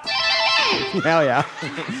 Hell yeah.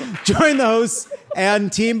 Join the hosts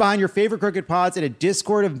and team behind your favorite Crooked Pods at a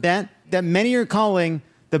Discord event that many are calling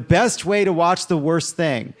the best way to watch the worst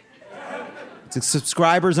thing. It's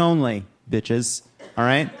subscribers only, bitches. All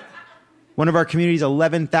right? One of our community's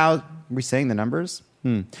 11,000... Are we saying the numbers?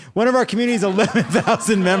 One of our community's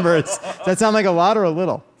 11,000 members. Does that sound like a lot or a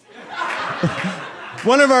little?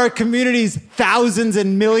 One of our community's thousands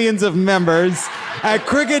and millions of members at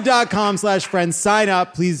crooked.com/friends. Sign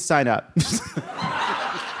up. Please sign up.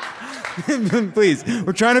 Please.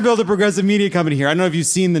 We're trying to build a progressive media company here. I don't know if you've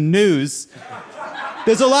seen the news.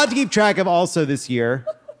 There's a lot to keep track of also this year.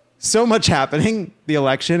 So much happening. The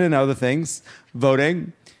election and other things.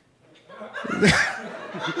 Voting.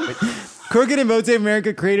 Crooked and Vote Save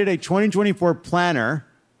America created a 2024 planner.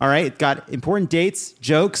 All right. It's got important dates,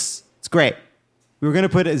 jokes. It's great. We were going to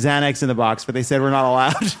put Xanax in the box, but they said we're not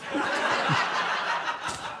allowed.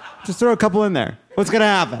 Just throw a couple in there. What's going to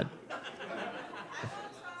happen?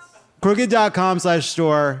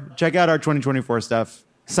 Crooked.com/store. Check out our 2024 stuff.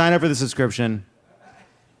 Sign up for the subscription.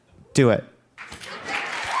 Do it.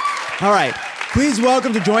 All right. Please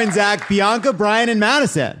welcome to join Zach, Bianca, Brian, and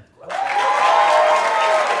Madison.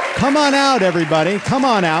 Come on out, everybody. Come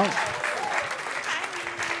on out.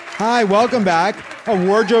 Hi, welcome back. A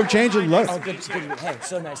wardrobe change. Look. Oh, good. Hey,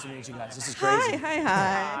 so nice to meet you guys. This is crazy.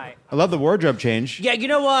 Hi. I love the wardrobe change. Yeah, you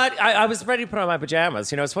know what? I was ready to put on my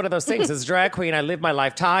pajamas. You know, it's one of those things. As a drag queen, I live my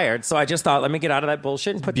life tired, so I just thought, let me get out of that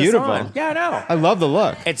bullshit and put Beautiful. this on. Yeah, I know. I love the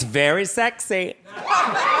look. It's very sexy.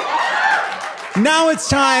 Now it's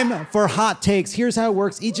time for hot takes. Here's how it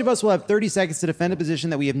works. Each of us will have 30 seconds to defend a position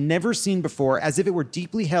that we have never seen before, as if it were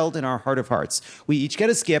deeply held in our heart of hearts. We each get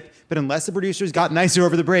a skip, but unless the producers got nicer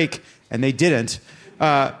over the break, and they didn't,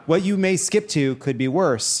 what you may skip to could be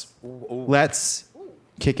worse. Let's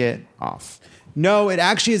kick it off. No, it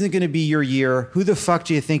actually isn't going to be your year. Who the fuck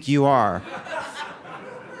do you think you are?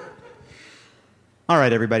 All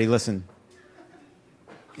right, everybody, listen.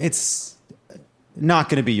 It's not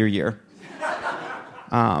going to be your year.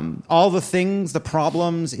 All the things, the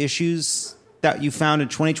problems, issues that you found in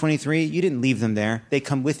 2023, you didn't leave them there. They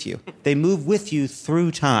come with you. They move with you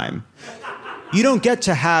through time. You don't get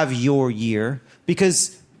to have your year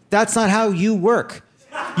because that's not how you work.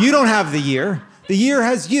 You don't have the year. The year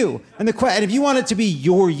has you. And if you want it to be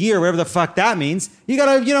your year, whatever the fuck that means, you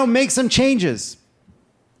gotta, make some changes.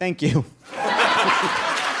 Thank you.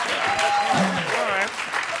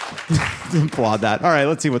 Applaud that. All right,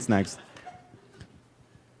 let's see what's next.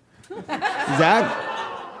 Zach?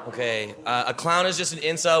 Okay, a clown is just an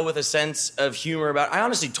incel with a sense of humor about... I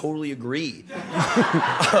honestly totally agree.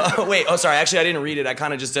 Wait, sorry, actually I didn't read it. I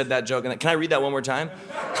kind of just said that joke. Can I read that one more time?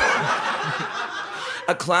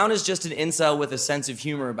 A clown is just an incel with a sense of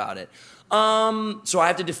humor about it. So I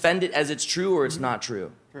have to defend it as it's true or it's not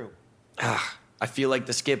true? True. I feel like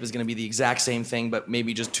the skip is going to be the exact same thing, but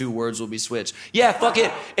maybe just 2 words will be switched. Yeah, fuck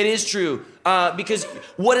it. It is true. Because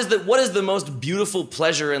what is the most beautiful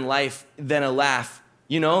pleasure in life than a laugh?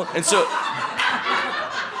 And so,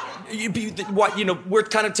 we're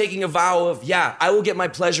kind of taking a vow of, I will get my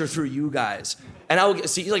pleasure through you guys. And I will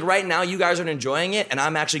see, like right now, you guys aren't enjoying it, and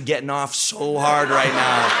I'm actually getting off so hard right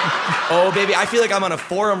now. Oh, baby, I feel like I'm on a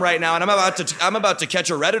forum right now, and I'm about to catch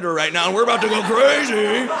a Redditor right now, and we're about to go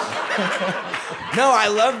crazy. No, I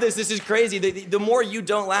love this. This is crazy. The more you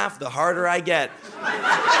don't laugh, the harder I get.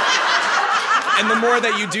 And the more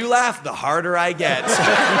that you do laugh, the harder I get.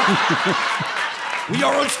 We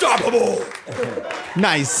are unstoppable.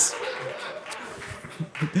 Nice.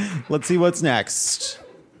 Let's see what's next.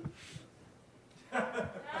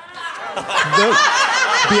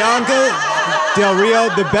 Bianca Del Rio,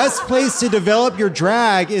 the best place to develop your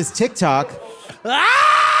drag is TikTok.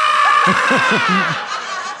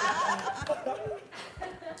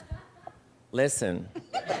 Listen.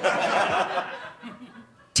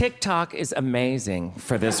 TikTok is amazing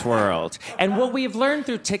for this world. And what we've learned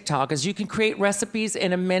through TikTok is you can create recipes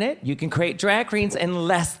in a minute, you can create drag queens in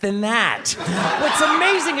less than that. What's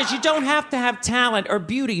amazing is you don't have to have talent or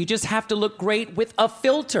beauty, you just have to look great with a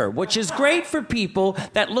filter, which is great for people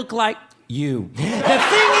that look like you. The thing is...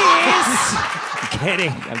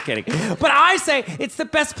 I'm kidding. But I say it's the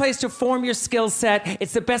best place to form your skill set.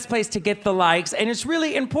 It's the best place to get the likes, and it's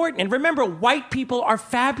really important. And remember, white people are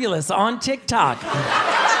fabulous on TikTok.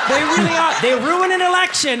 They really are. They ruin an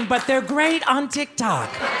election, but they're great on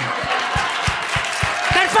TikTok.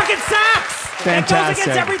 That fucking sucks. Fantastic. That goes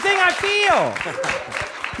against everything I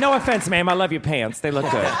feel. No offense, ma'am. I love your pants. They look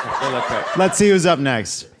good. They look good. Let's see who's up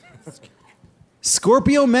next.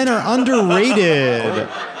 Scorpio men are underrated.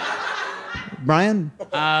 Brian?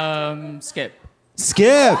 Skip.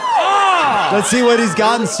 Skip. Oh! Let's see what he's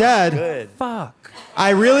got instead. Good. Fuck.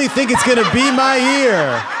 I really think it's going to be my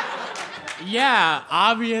year. Yeah,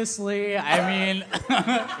 obviously. I mean,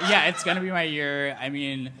 yeah, it's going to be my year. I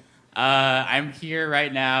mean, I'm here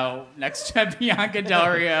right now next to Bianca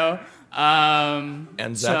Del Rio.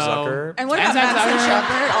 And Zach Zucker. And what about Madison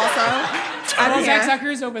Shepherd also? Zach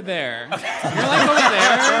Zucker's over there. You're like over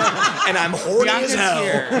there. And I'm horny as hell.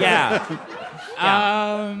 Here. Yeah.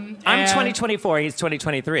 I'm 2024. He's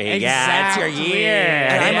 2023. Exactly. Yeah, it's your year.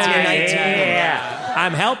 And I'm only 19. Yeah.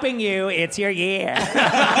 I'm helping you. It's your year.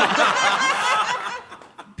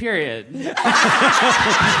 Period.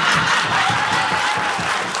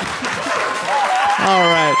 All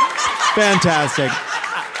right. Fantastic.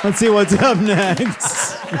 Let's see what's up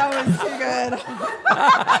next. That was too good.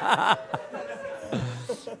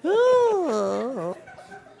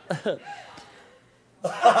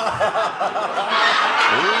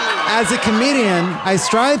 As a comedian, I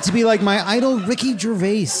strive to be like my idol Ricky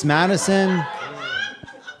Gervais. Madison.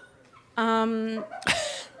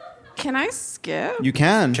 Can I skip? You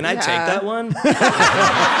can. Can I take that one?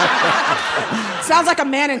 Sounds like a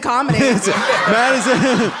man in comedy. Madison.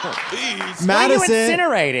 What are you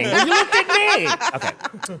incinerating? You looked at me. Okay.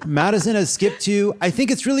 Madison has skipped to, I think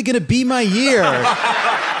it's really going to be my year.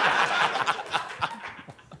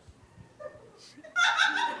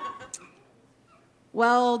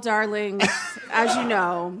 Well, darlings, as you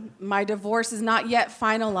know, my divorce is not yet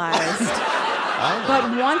finalized.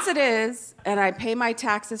 But once it is, and I pay my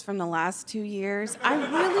taxes from the last 2 years, I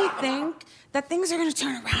really think that things are going to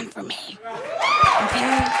turn around for me.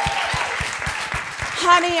 Okay?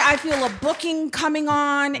 Honey, I feel a booking coming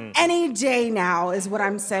on any day now, is what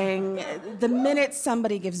I'm saying. The minute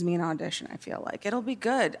somebody gives me an audition, I feel like it'll be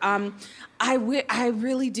good. I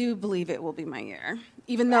really do believe it will be my year,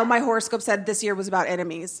 even though my horoscope said this year was about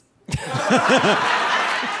enemies.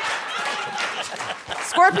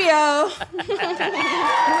 Scorpio.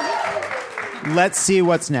 Let's see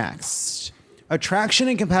what's next. Attraction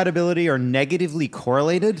and compatibility are negatively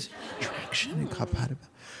correlated. Attraction and compatibility.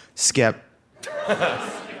 Skip.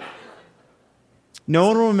 No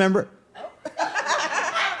one will remember.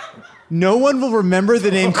 No one will remember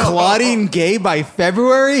the name Claudine Gay by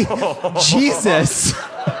February? Jesus.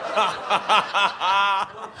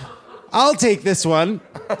 I'll take this one.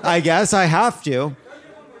 I guess I have to.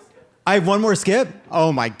 I have one more skip?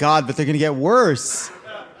 Oh my God, but they're going to get worse.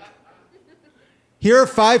 Here are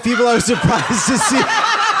 5 people I was surprised to see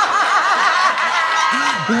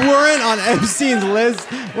weren't on Epstein's list.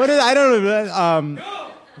 What is, I don't know.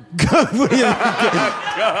 Go.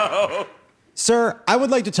 Sir, I would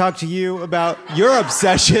like to talk to you about your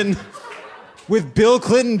obsession with Bill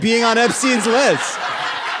Clinton being on Epstein's list.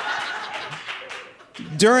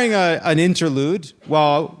 During an interlude,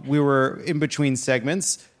 while we were in between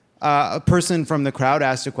segments, a person from the crowd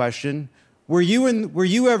asked a question. Were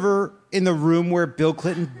you ever in the room where Bill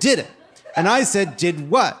Clinton did it? And I said, did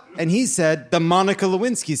what? And he said, the Monica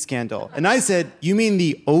Lewinsky scandal. And I said, you mean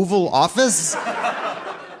the Oval Office?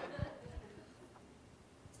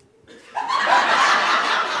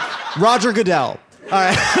 Roger Goodell. All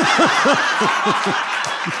right.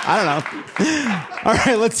 I don't know. All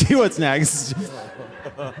right, let's see what's next.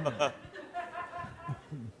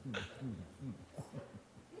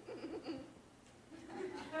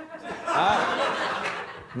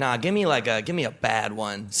 Nah, give me a bad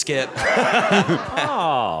one. Skip.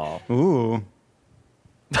 Oh. Ooh.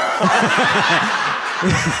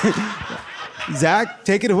 Zach,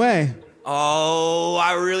 take it away. Oh,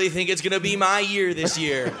 I really think it's gonna be my year this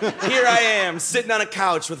year. Here I am, sitting on a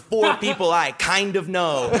couch with 4 people I kind of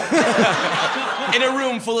know. In a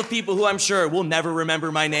room full of people who I'm sure will never remember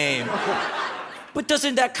my name. But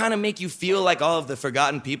doesn't that kind of make you feel like all of the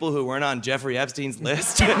forgotten people who weren't on Jeffrey Epstein's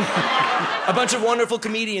list? A bunch of wonderful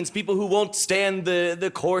comedians, people who won't stand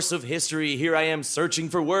the course of history. Here I am searching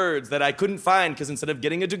for words that I couldn't find because instead of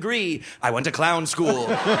getting a degree, I went to clown school.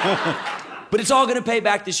 But it's all gonna pay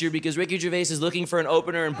back this year because Ricky Gervais is looking for an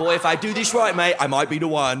opener, and boy, if I do this right, mate, I might be the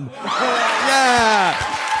one.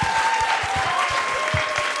 Yeah!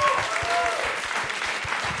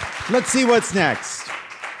 Let's see what's next.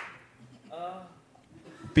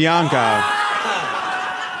 Bianca.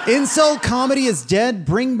 Insult comedy is dead.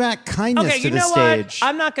 Bring back kindness Okay, to you the know stage. what?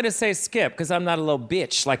 I'm not going to say skip because I'm not a little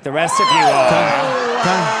bitch like the rest of you are.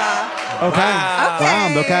 Okay.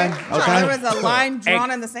 Okay. There was a line drawn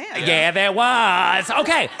in the sand. Yeah, there was.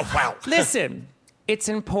 Okay. Wow. Listen, it's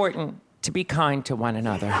important to be kind to one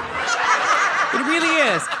another. It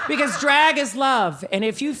really is. Because drag is love. And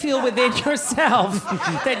if you feel within yourself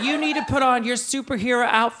that you need to put on your superhero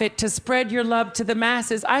outfit to spread your love to the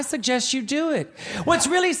masses, I suggest you do it. What's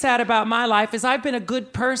really sad about my life is I've been a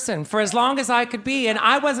good person for as long as I could be, and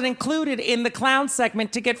I wasn't included in the clown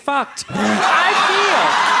segment to get fucked. I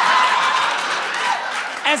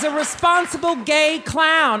feel, as a responsible gay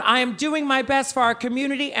clown, I am doing my best for our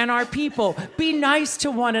community and our people. Be nice to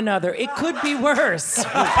one another. It could be worse.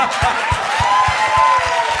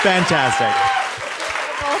 Fantastic.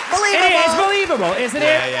 Believable. It is believable, isn't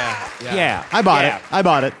it? Yeah. I bought it. I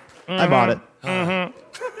bought it. I bought it.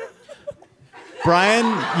 Brian,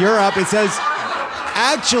 you're up. It says,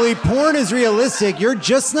 actually, porn is realistic. You're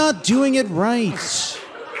just not doing it right.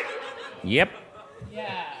 Yep.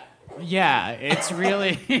 Yeah, it's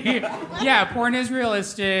really porn is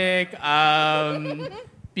realistic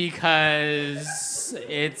because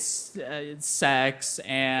it's sex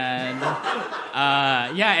and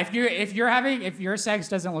if your sex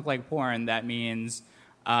doesn't look like porn, that means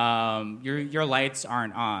your lights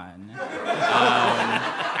aren't on.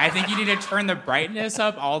 I think you need to turn the brightness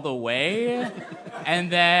up all the way,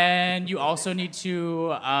 and then you also need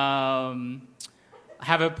to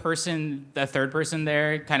have the third person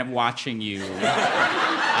there kind of watching you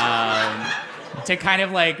to kind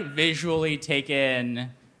of like visually take in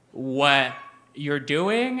what you're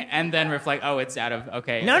doing and then reflect, oh, it's out of,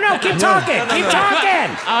 okay. No, keep talking. Keep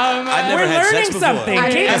talking. I've never We're had learning sex before. something.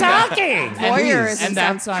 Keep talking. Voyeurism And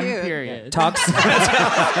that's sounds on cute. period. Talks.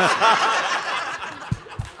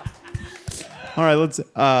 All right, let's.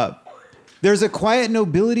 There's a quiet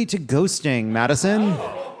nobility to ghosting, Madison.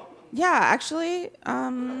 Yeah, actually,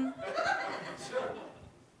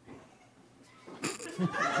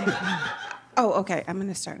 oh, okay, I'm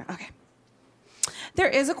gonna start now. Okay. There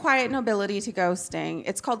is a quiet nobility to ghosting.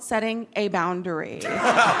 It's called setting a boundary.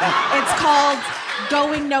 It's called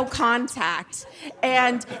going no contact.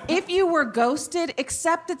 And if you were ghosted,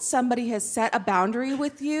 accept that somebody has set a boundary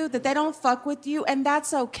with you, that they don't fuck with you, and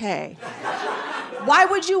that's okay. Why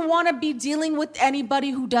would you want to be dealing with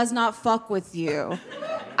anybody who does not fuck with you?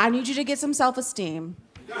 I need you to get some self-esteem.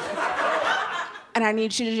 And I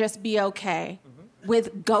need you to just be okay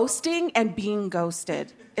with ghosting and being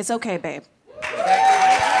ghosted. It's okay, babe.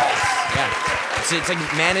 Yeah. It's like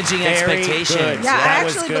managing expectations. Good. Yeah, I That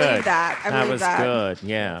was actually good. believe that. I believe that. That was good,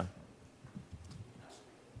 yeah.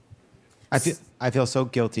 I feel so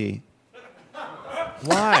guilty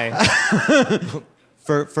Why?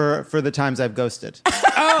 for the times I've ghosted.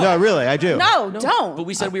 No, really, I do. No, don't. But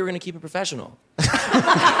we said we were going to keep it professional.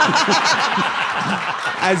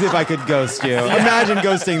 As if I could ghost you. Imagine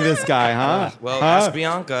ghosting this guy, huh? Well, ask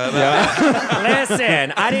Bianca.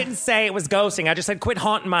 Listen, I didn't say it was ghosting. I just said quit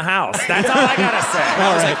haunting my house. That's all I gotta say.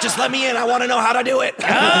 I was like, just let me in. I want to know how to do it.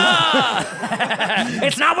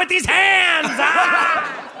 It's not with these hands.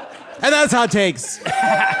 And that's Hot Takes.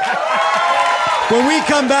 When we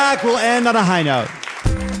come back, we'll end on a high note.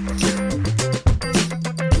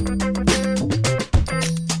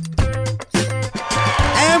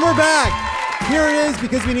 And we're back. Here it is,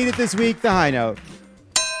 because we need it this week, the high note.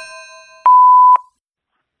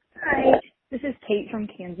 Hi, this is Kate from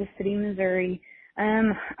Kansas City, Missouri.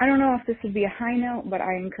 I don't know if this would be a high note, but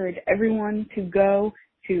I encourage everyone to go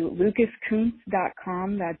to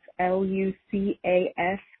lucaskunce.com. That's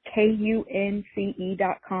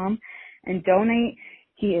LucasKunce.com and donate.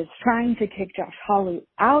 He is trying to kick Josh Hawley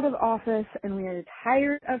out of office, and we are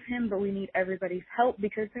tired of him, but we need everybody's help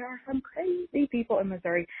because there are some crazy people in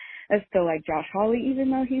Missouri that still like Josh Hawley,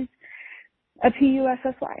 even though he's a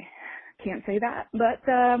PUSSY. Can't say that, but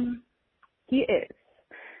he is.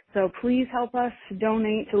 So please help us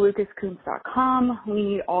donate to lucaskunce.com. We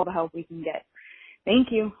need all the help we can get.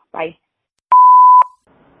 Thank you. Bye.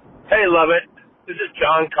 Hey, love it. This is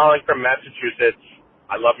John calling from Massachusetts.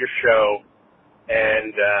 I love your show.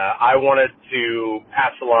 and I wanted to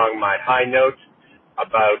pass along my high note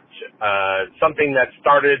about something that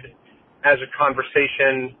started as a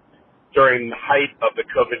conversation during the height of the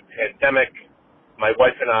COVID pandemic. My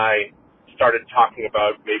wife and I started talking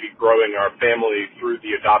about maybe growing our family through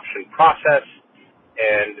the adoption process,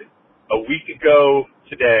 and a week ago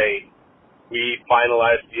today, we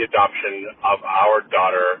finalized the adoption of our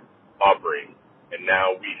daughter, Aubrey, and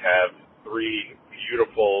now we have 3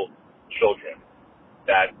 beautiful children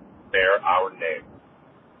that bear our name.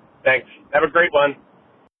 Thanks. Have a great one.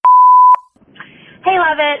 Hey,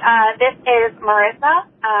 love it. This is Marissa.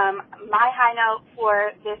 My high note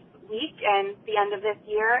for this week and the end of this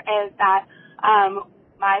year is that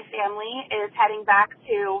my family is heading back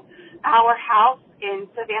to our house in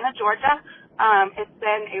Savannah, Georgia. It's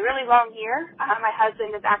been a really long year. My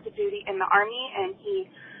husband is active duty in the Army, and he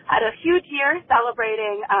had a huge year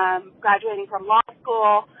celebrating graduating from law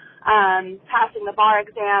school, passing the bar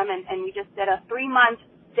exam, and we just did a 3-month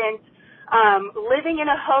stint living in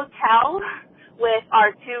a hotel with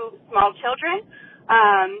our 2 small children.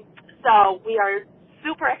 So we are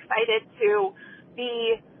super excited to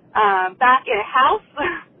be back in a house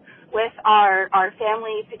with our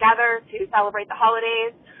family together to celebrate the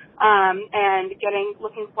holidays, and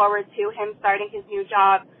looking forward to him starting his new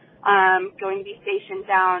job, going to be stationed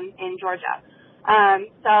down in Georgia.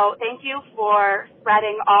 So thank you for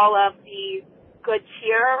spreading all of the good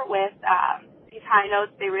cheer with these high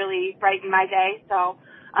notes. They really brighten my day. So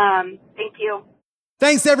thank you.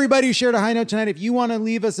 Thanks to everybody who shared a high note tonight. If you want to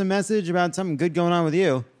leave us a message about something good going on with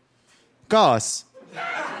you, call us.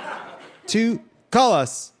 Call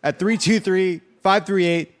us at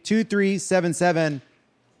 323-538-2377.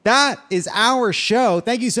 That is our show.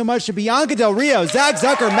 Thank you so much to Bianca Del Rio, Zach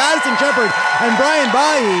Zucker, Madison Shepard, and Brian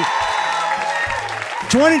Bahi.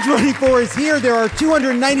 2024 is here. There are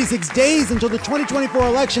 296 days until the 2024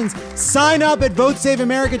 elections. Sign up at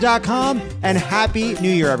votesaveamerica.com, and Happy New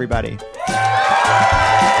Year, everybody.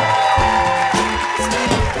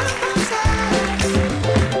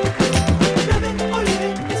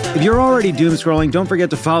 If you're already doom scrolling, don't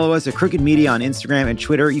forget to follow us at Crooked Media on Instagram and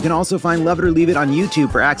Twitter. You can also find Love It or Leave It on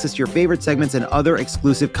YouTube for access to your favorite segments and other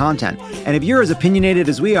exclusive content. And if you're as opinionated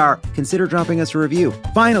as we are, consider dropping us a review.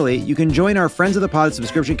 Finally, you can join our Friends of the Pod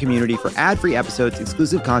subscription community for ad-free episodes,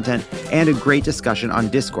 exclusive content, and a great discussion on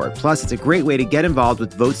Discord. Plus, it's a great way to get involved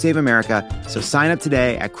with Vote Save America, so sign up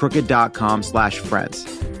today at crooked.com/friends.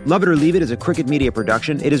 Love It or Leave It is a Crooked Media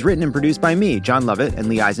production. It is written and produced by me, John Lovett, and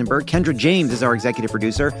Lee Eisenberg. Kendra James is our executive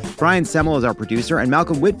producer. Brian Semmel is our producer, and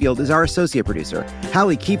Malcolm Whitfield is our associate producer.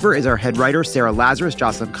 Hallie Kiefer is our head writer. Sarah Lazarus,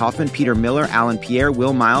 Jocelyn Kaufman, Peter Miller, Alan Pierre,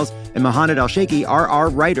 Will Miles, and Mohamed Al-Sheikhi are our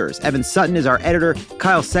writers. Evan Sutton is our editor.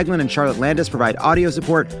 Kyle Seglin and Charlotte Landis provide audio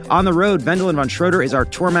support. On the road, Vendelin von Schroeder is our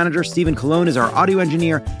tour manager. Stephen Colon is our audio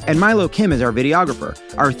engineer. And Milo Kim is our videographer.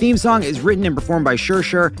 Our theme song is written and performed by Sure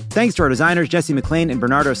Sure. Thanks to our designers, Jesse McLean and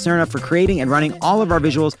Bernardo Serna, for creating and running all of our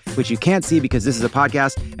visuals, which you can't see because this is a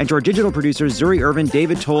podcast. And to our digital producers, Zuri Irvin,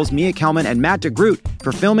 David Tolles, Mia Kelman, and Matt DeGroot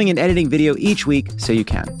for filming and editing video each week so you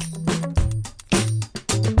can.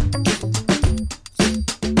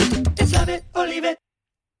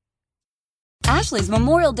 Ashley's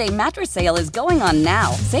Memorial Day mattress sale is going on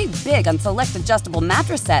now. Save big on select adjustable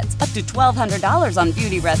mattress sets, up to $1,200 on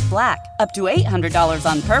Beautyrest Black, up to $800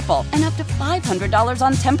 on Purple, and up to $500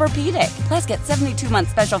 on Tempur-Pedic. Plus, get 72-month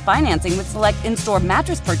special financing with select in-store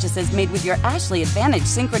mattress purchases made with your Ashley Advantage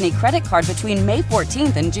Synchrony credit card between May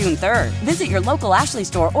 14th and June 3rd. Visit your local Ashley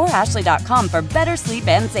store or ashley.com for better sleep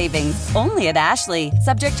and savings. Only at Ashley.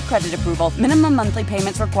 Subject to credit approval. Minimum monthly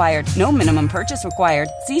payments required. No minimum purchase required.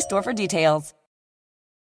 See store for details.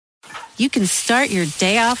 You can start your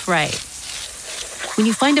day off right when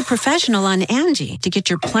you find a professional on Angie to get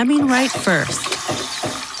your plumbing right first.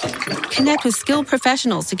 Connect with skilled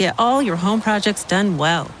professionals to get all your home projects done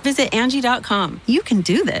well. Visit Angie.com. You can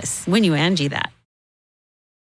do this when you Angie that.